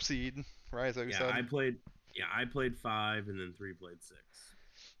 4 seed, right? Is that what you yeah, said? I played five and then three played six.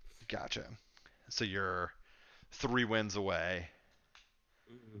 Gotcha. So you're 3 wins away,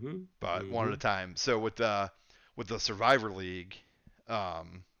 Mm-hmm. but one at Mm-hmm. a time. So with the Survivor League,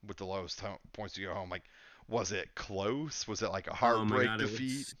 with the lowest points to go home, like was it close? Was it like a Oh my heartbreak God, it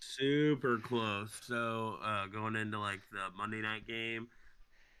defeat? was super close. So going into like the Monday night game,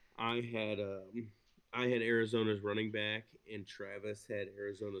 I had um I had Arizona's running back and Travis had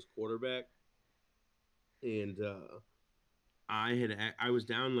Arizona's quarterback, and I was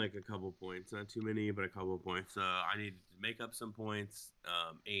down like a couple points, not too many, but a couple points. I needed to make up some points,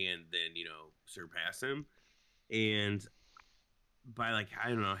 and then surpass him. And by like I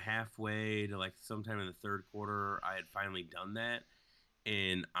don't know halfway to like sometime in the third quarter, I had finally done that,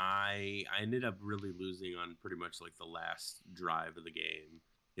 and I ended up really losing on pretty much like the last drive of the game.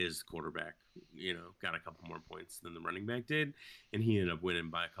 His quarterback, got a couple more points than the running back did, and he ended up winning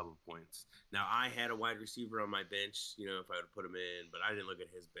by a couple of points. Now I had a wide receiver on my bench, if I would have put him in, but I didn't look at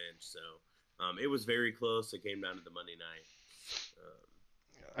his bench, so it was very close. It came down to the Monday night.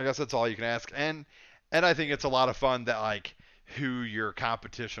 I guess that's all you can ask. And I think Yeah, it's a lot of fun that like who your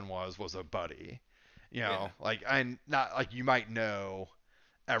competition was a buddy. yeah, Like I not like you might know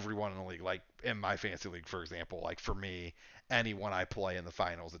everyone in the league. Like in my fantasy league, for example, like for me, anyone I play in the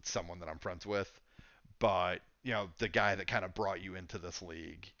finals, it's someone that I'm friends with. But the guy that kind of brought you into this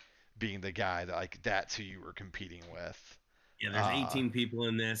league, being the guy that like that's who you were competing with. yeah. There's Uh, 18 people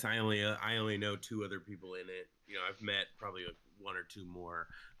in this. I only know two other people in it. I've met probably like one or two more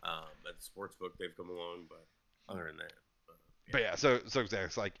at the sports book. They've come along, but other than that, but yeah, yeah, so exactly,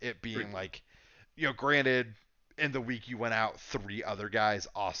 it's like it pretty being cool. like granted, in the week you went out, three other guys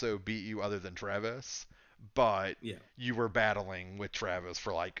also beat you other than Travis, but Yeah, you were battling with Travis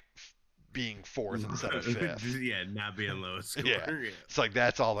for like being fourth instead of fifth. yeah, not being lowest score. Yeah, Yeah, it's like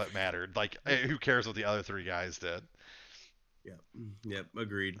that's all that mattered. Like, who cares what the other three guys did? yeah, yep.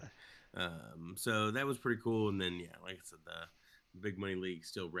 Agreed. So that was pretty cool. And then yeah, like I said, the big money league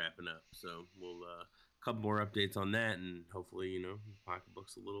still wrapping up. So we'll couple more updates on that, and hopefully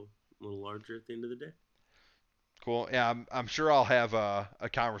pocketbook's a little larger at the end of the day. Cool. Yeah, I'm sure I'll have a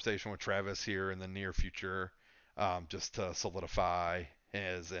conversation with Travis here in the near future, just to solidify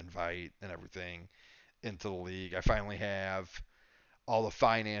his invite and everything into the league. I finally have all the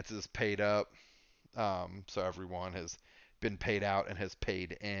finances paid up, so everyone has been paid out and has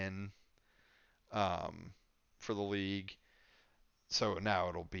paid in, um, for the league. So now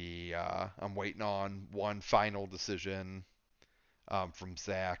it'll be I'm waiting on one final decision, from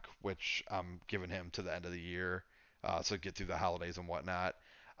Zach, which I'm giving him to the end of the year, so get through the holidays and whatnot.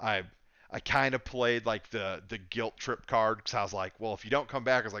 I I kind of played like the guilt trip card because I was like, well, if you don't come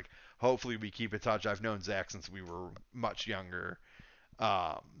back, I was like, hopefully we keep in touch. I've known Zach since we were much younger.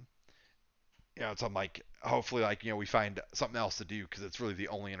 Um, so I'm like, hopefully, like we find something else to do because it's really the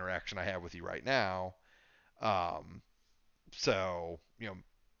only interaction I have with you right now. Um, so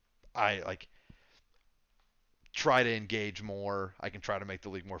I like try to engage more. I can try to make the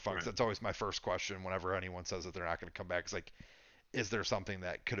league more fun. 'Cause Right. that's always my first question whenever anyone says that they're not going to come back. It's like, is there something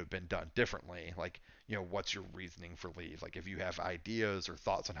that could have been done differently? Like, what's your reasoning for leave? Like, if you have ideas or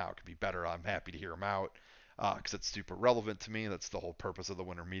thoughts on how it could be better, I'm happy to hear them out because it's super relevant to me. That's the whole purpose of the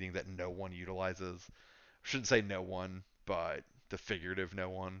winter meeting that no one utilizes. I shouldn't say no one, but the figurative no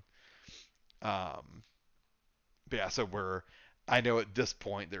one. Um, but yeah, so I know at this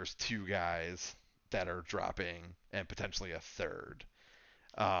point there's two guys that are dropping and potentially a third.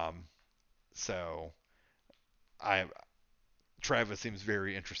 Um, so I Travis seems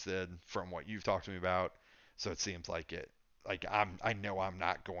very interested from what you've talked to me about. So it seems like I know I'm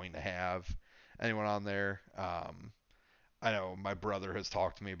not going to have anyone on there. I know my brother has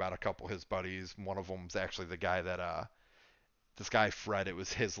talked to me about a couple of his buddies. One of them's actually the guy that this guy Fred. It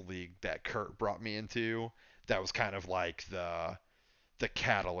was his league that Kurt brought me into. That was kind of like the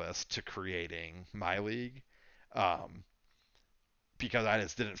catalyst to creating my league. Um, because I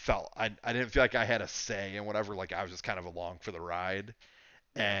just I didn't feel like I had a say in whatever. Like I was just kind of along for the ride,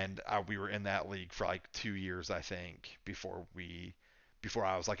 Yeah. and we were in that league for like 2 years, I think, before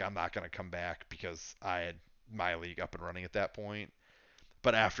I was like, I'm not gonna come back because I had my league up and running at that point.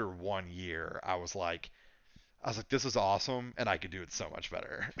 But after 1 year, I was like, this is awesome, and I could do it so much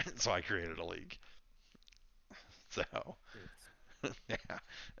better. So I created a league. So Nice. yeah,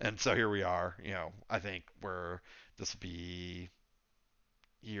 and so here we are. I think this will be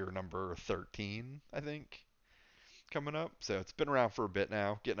year number 13, I think, coming up. So it's been around for a bit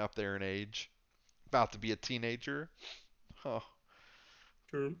now, getting up there in age. About to be a teenager. Huh.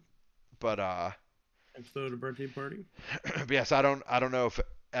 True. But Have to throw at a birthday party. but yes, I don't know if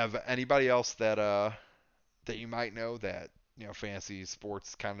of anybody else that you might know that fantasy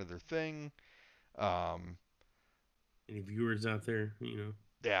sports kind of their thing. Um, Any viewers out there,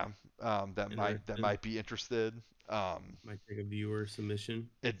 yeah, that interested, might be interested. Um, might take a viewer submission.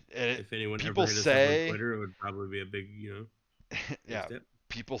 it If anyone ever people hit us up on say Twitter, it would probably be a big, big yeah, step.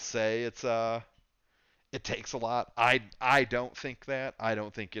 people say it takes a lot. I don't think that. I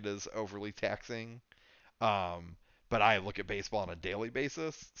don't think it is overly taxing. Um, but I look at baseball on a daily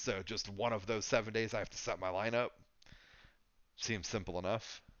basis, so just one of those 7 days I have to set my lineup. Seems simple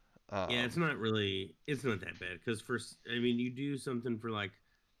enough. Yeah, Um, it's not that bad because I mean, you do something for like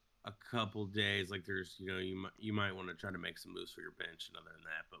a couple days. Like there's, you might want to try to make some moves for your bench and other than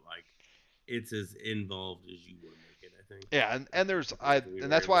that, but like it's as involved as you want to make it. I think. Yeah, I and think there's with the I waiver and wire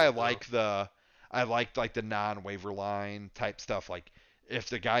that's why involved. I liked like the non-waiver line type stuff. Like if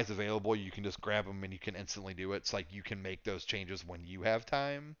the guy's available, you can just grab him and you can instantly do it. It's like you can make those changes when you have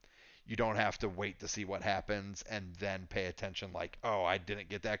time. You don't have to wait to see what happens and then pay attention. Like, oh, I didn't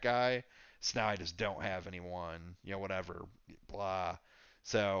get that guy, so now I just don't have anyone. Whatever, blah.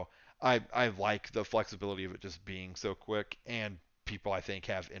 So I like the flexibility of it just being so quick, and people I think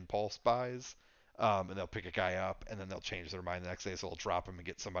have impulse buys, and they'll pick a guy up and then they'll change their mind the next day, so they'll drop him and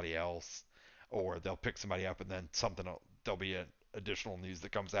get somebody else, or they'll pick somebody up and then there'll be an additional news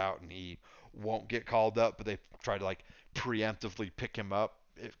that comes out and he won't get called up, but they try to like preemptively pick him up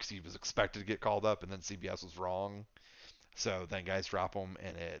because he was expected to get called up, and then CBS was wrong. So then guys drop him,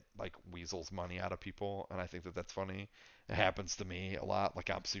 and it like weasels money out of people, and I think that that's funny. It happens to me a lot. Like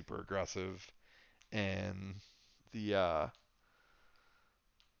I'm super aggressive, and the uh,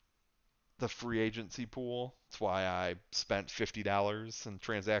 the free agency pool. That's why I spent $50 in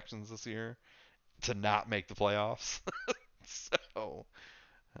transactions this year to not make the playoffs. So,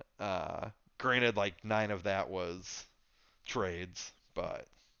 uh, granted, like 9 of that was trades, but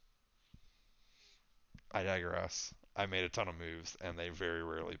I digress. I made a ton of moves, and they very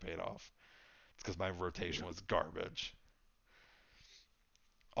rarely paid off. It's because my rotation Yeah. was garbage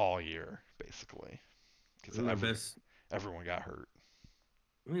all year, basically, I because think my best. everyone got hurt.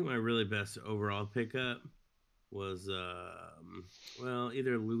 I think my really best overall pickup was well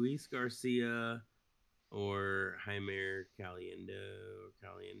either Luis Garcia or Jaime Caliendo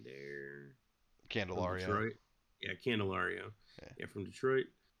from Candelario. Detroit. Yeah, Candelario. Yeah. Yeah, from Detroit.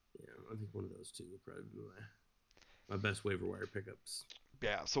 Yeah, I think one of those two would probably be my best waiver wire pickups.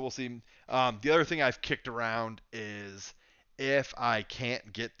 Yeah, so we'll see. The other thing I've kicked around is if I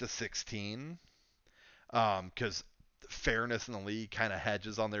can't get the 16, because fairness in the league kind of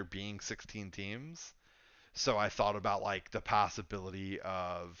hedges on there being 16 teams. So I thought about like the possibility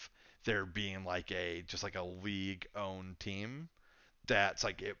of there being like a just like a league owned team that's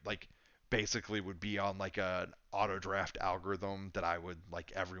like it like basically would be on like an auto draft algorithm that I would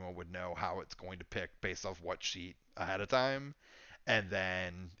like everyone would know how it's going to pick based off what sheet ahead of time, and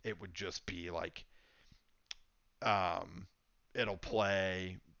then it would just be like um it'll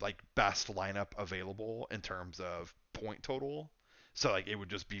play like best lineup available in terms of point total. So like it would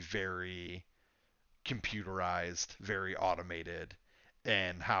just be very computerized, very automated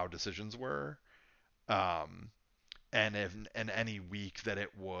in how decisions were. Um, and if in any week that it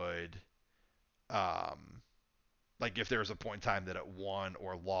would, um, like if there was a point in time that it won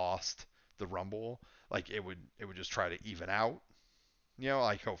or lost the Rumble, like it would just try to even out.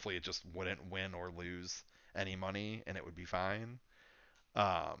 Like hopefully it just wouldn't win or lose any money and it would be fine.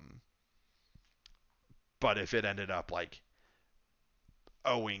 Um, but if it ended up like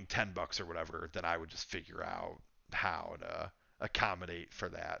owing $10 or whatever, then I would just figure out how to accommodate for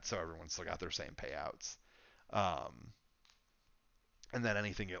that so everyone's still got their same payouts. Um, and then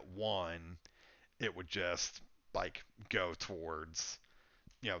anything it won, it would just like go towards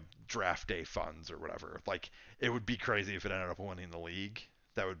draft day funds or whatever. Like it would be crazy if it ended up winning the league.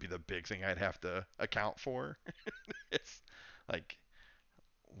 That would be the big thing I'd have to account for. It's like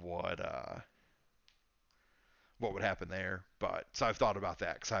what what would happen there. But so I've thought about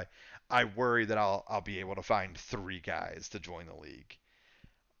that because I worry that I'll be able to find 3 guys to join the league.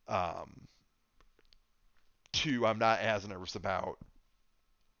 Um, 2 I'm not as nervous about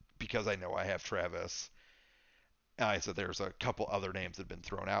because I know I have Travis. And I said there's a couple other names that have been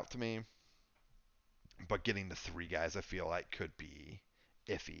thrown out to me, but getting to 3 guys I feel like could be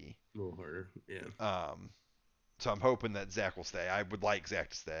iffy. A little harder. Yeah. Um, so I'm hoping that Zach will stay. I would like Zach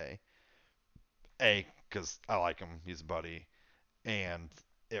to stay. A, because I like him, he's a buddy, and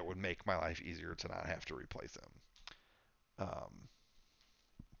it would make my life easier to not have to replace him. Um,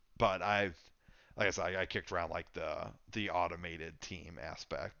 but like I said, I kicked around like the automated team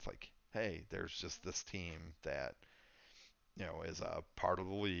aspect. Like, hey, there's just this team that is a part of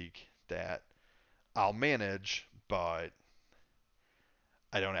the league that I'll manage, but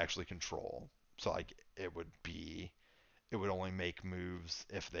I don't actually control. So like, it would only make moves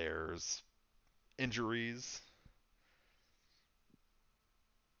if there's injuries.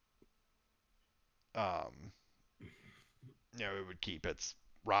 Um, it would keep its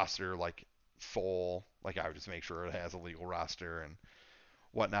roster like full. Like I would just make sure it has a legal roster and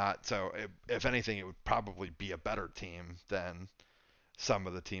whatnot. So if anything, it would probably be a better team than some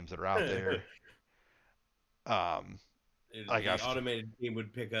of the teams that are out there. Um, like The I've automated team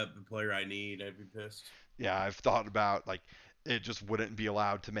would pick up the player I need. I'd be pissed. yeah, I've thought about like it just wouldn't be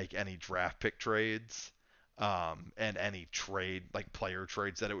allowed to make any draft pick trades. And any trade, like player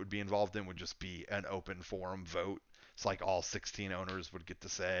trades that it would be involved in, would just be an open forum vote. It's like all 16 owners would get to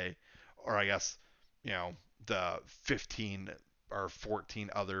say, or I guess, you know, the 15 or 14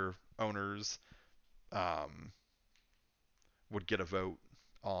 other owners um, would get a vote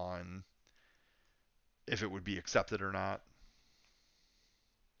on if it would be accepted or not.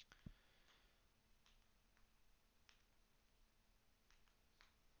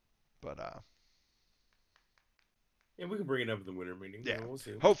 But Yeah, we can bring it up at the winter meeting. yeah, We'll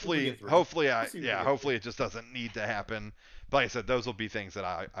see. We'll hopefully, get through. hopefully, We'll see if we yeah, get through. hopefully it just doesn't need to happen. But like I said, those will be things that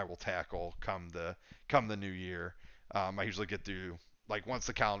I will tackle come the new year. I usually get through like once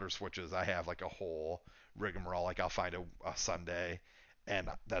the calendar switches, I have like a whole rigmarole. Like I'll find a Sunday, and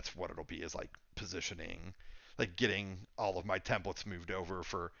that's what it'll be is like positioning, like getting all of my templates moved over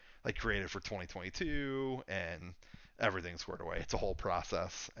for like created for 2022 and everything squared away. It's a whole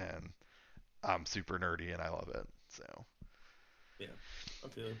process, and I'm super nerdy and I love it. So. Yeah, I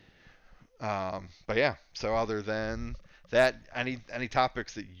feel it. But yeah, so other than that, any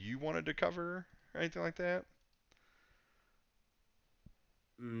topics that you wanted to cover or anything like that?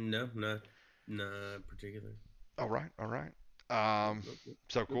 No, not particular. All right, all right. Nope, Um, nope, nope,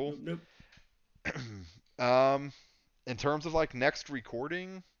 so nope, cool. nope, nope. um, in terms of like next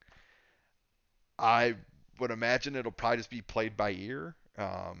recording, I would imagine it'll probably just be played by ear.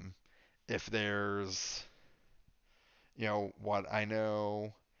 If there's, what I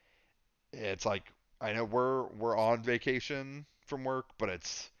know, it's like I know we're on vacation from work, but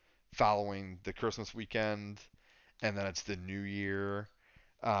it's following the Christmas weekend and then it's the new year.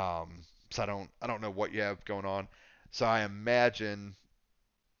 So I don't know what you have going on. So I imagine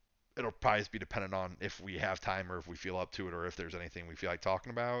it'll probably be dependent on if we have time or if we feel up to it or if there's anything we feel like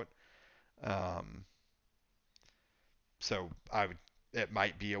talking about. Um, so it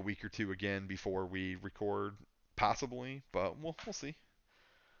might be a week or two again before we record, possibly, but we'll see.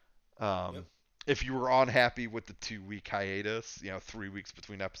 Um, Yep. if you were unhappy with the 2 week hiatus, 3 weeks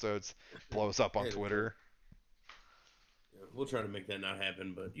between episodes, blow us up on Hey, we'll, Twitter. yeah, we'll try to make that not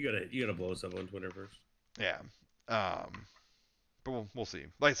happen, but you gotta blow us up on Twitter first. Yeah. But we'll see.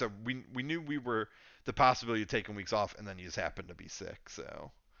 Like I said, we knew we were the possibility of taking weeks off, and then you just happened to be sick,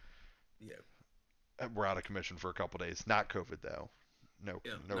 so Yeah, we're out of commission for a couple days. Not COVID though. No,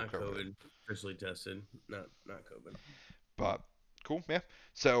 yeah, no not COVID. COVID. Officially tested. Not COVID. But cool, yeah.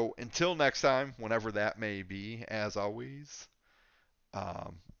 So until next time, whenever that may be, as always,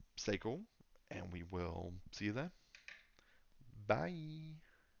 um, stay cool, and we will see you then. Bye.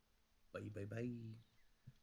 Bye bye bye.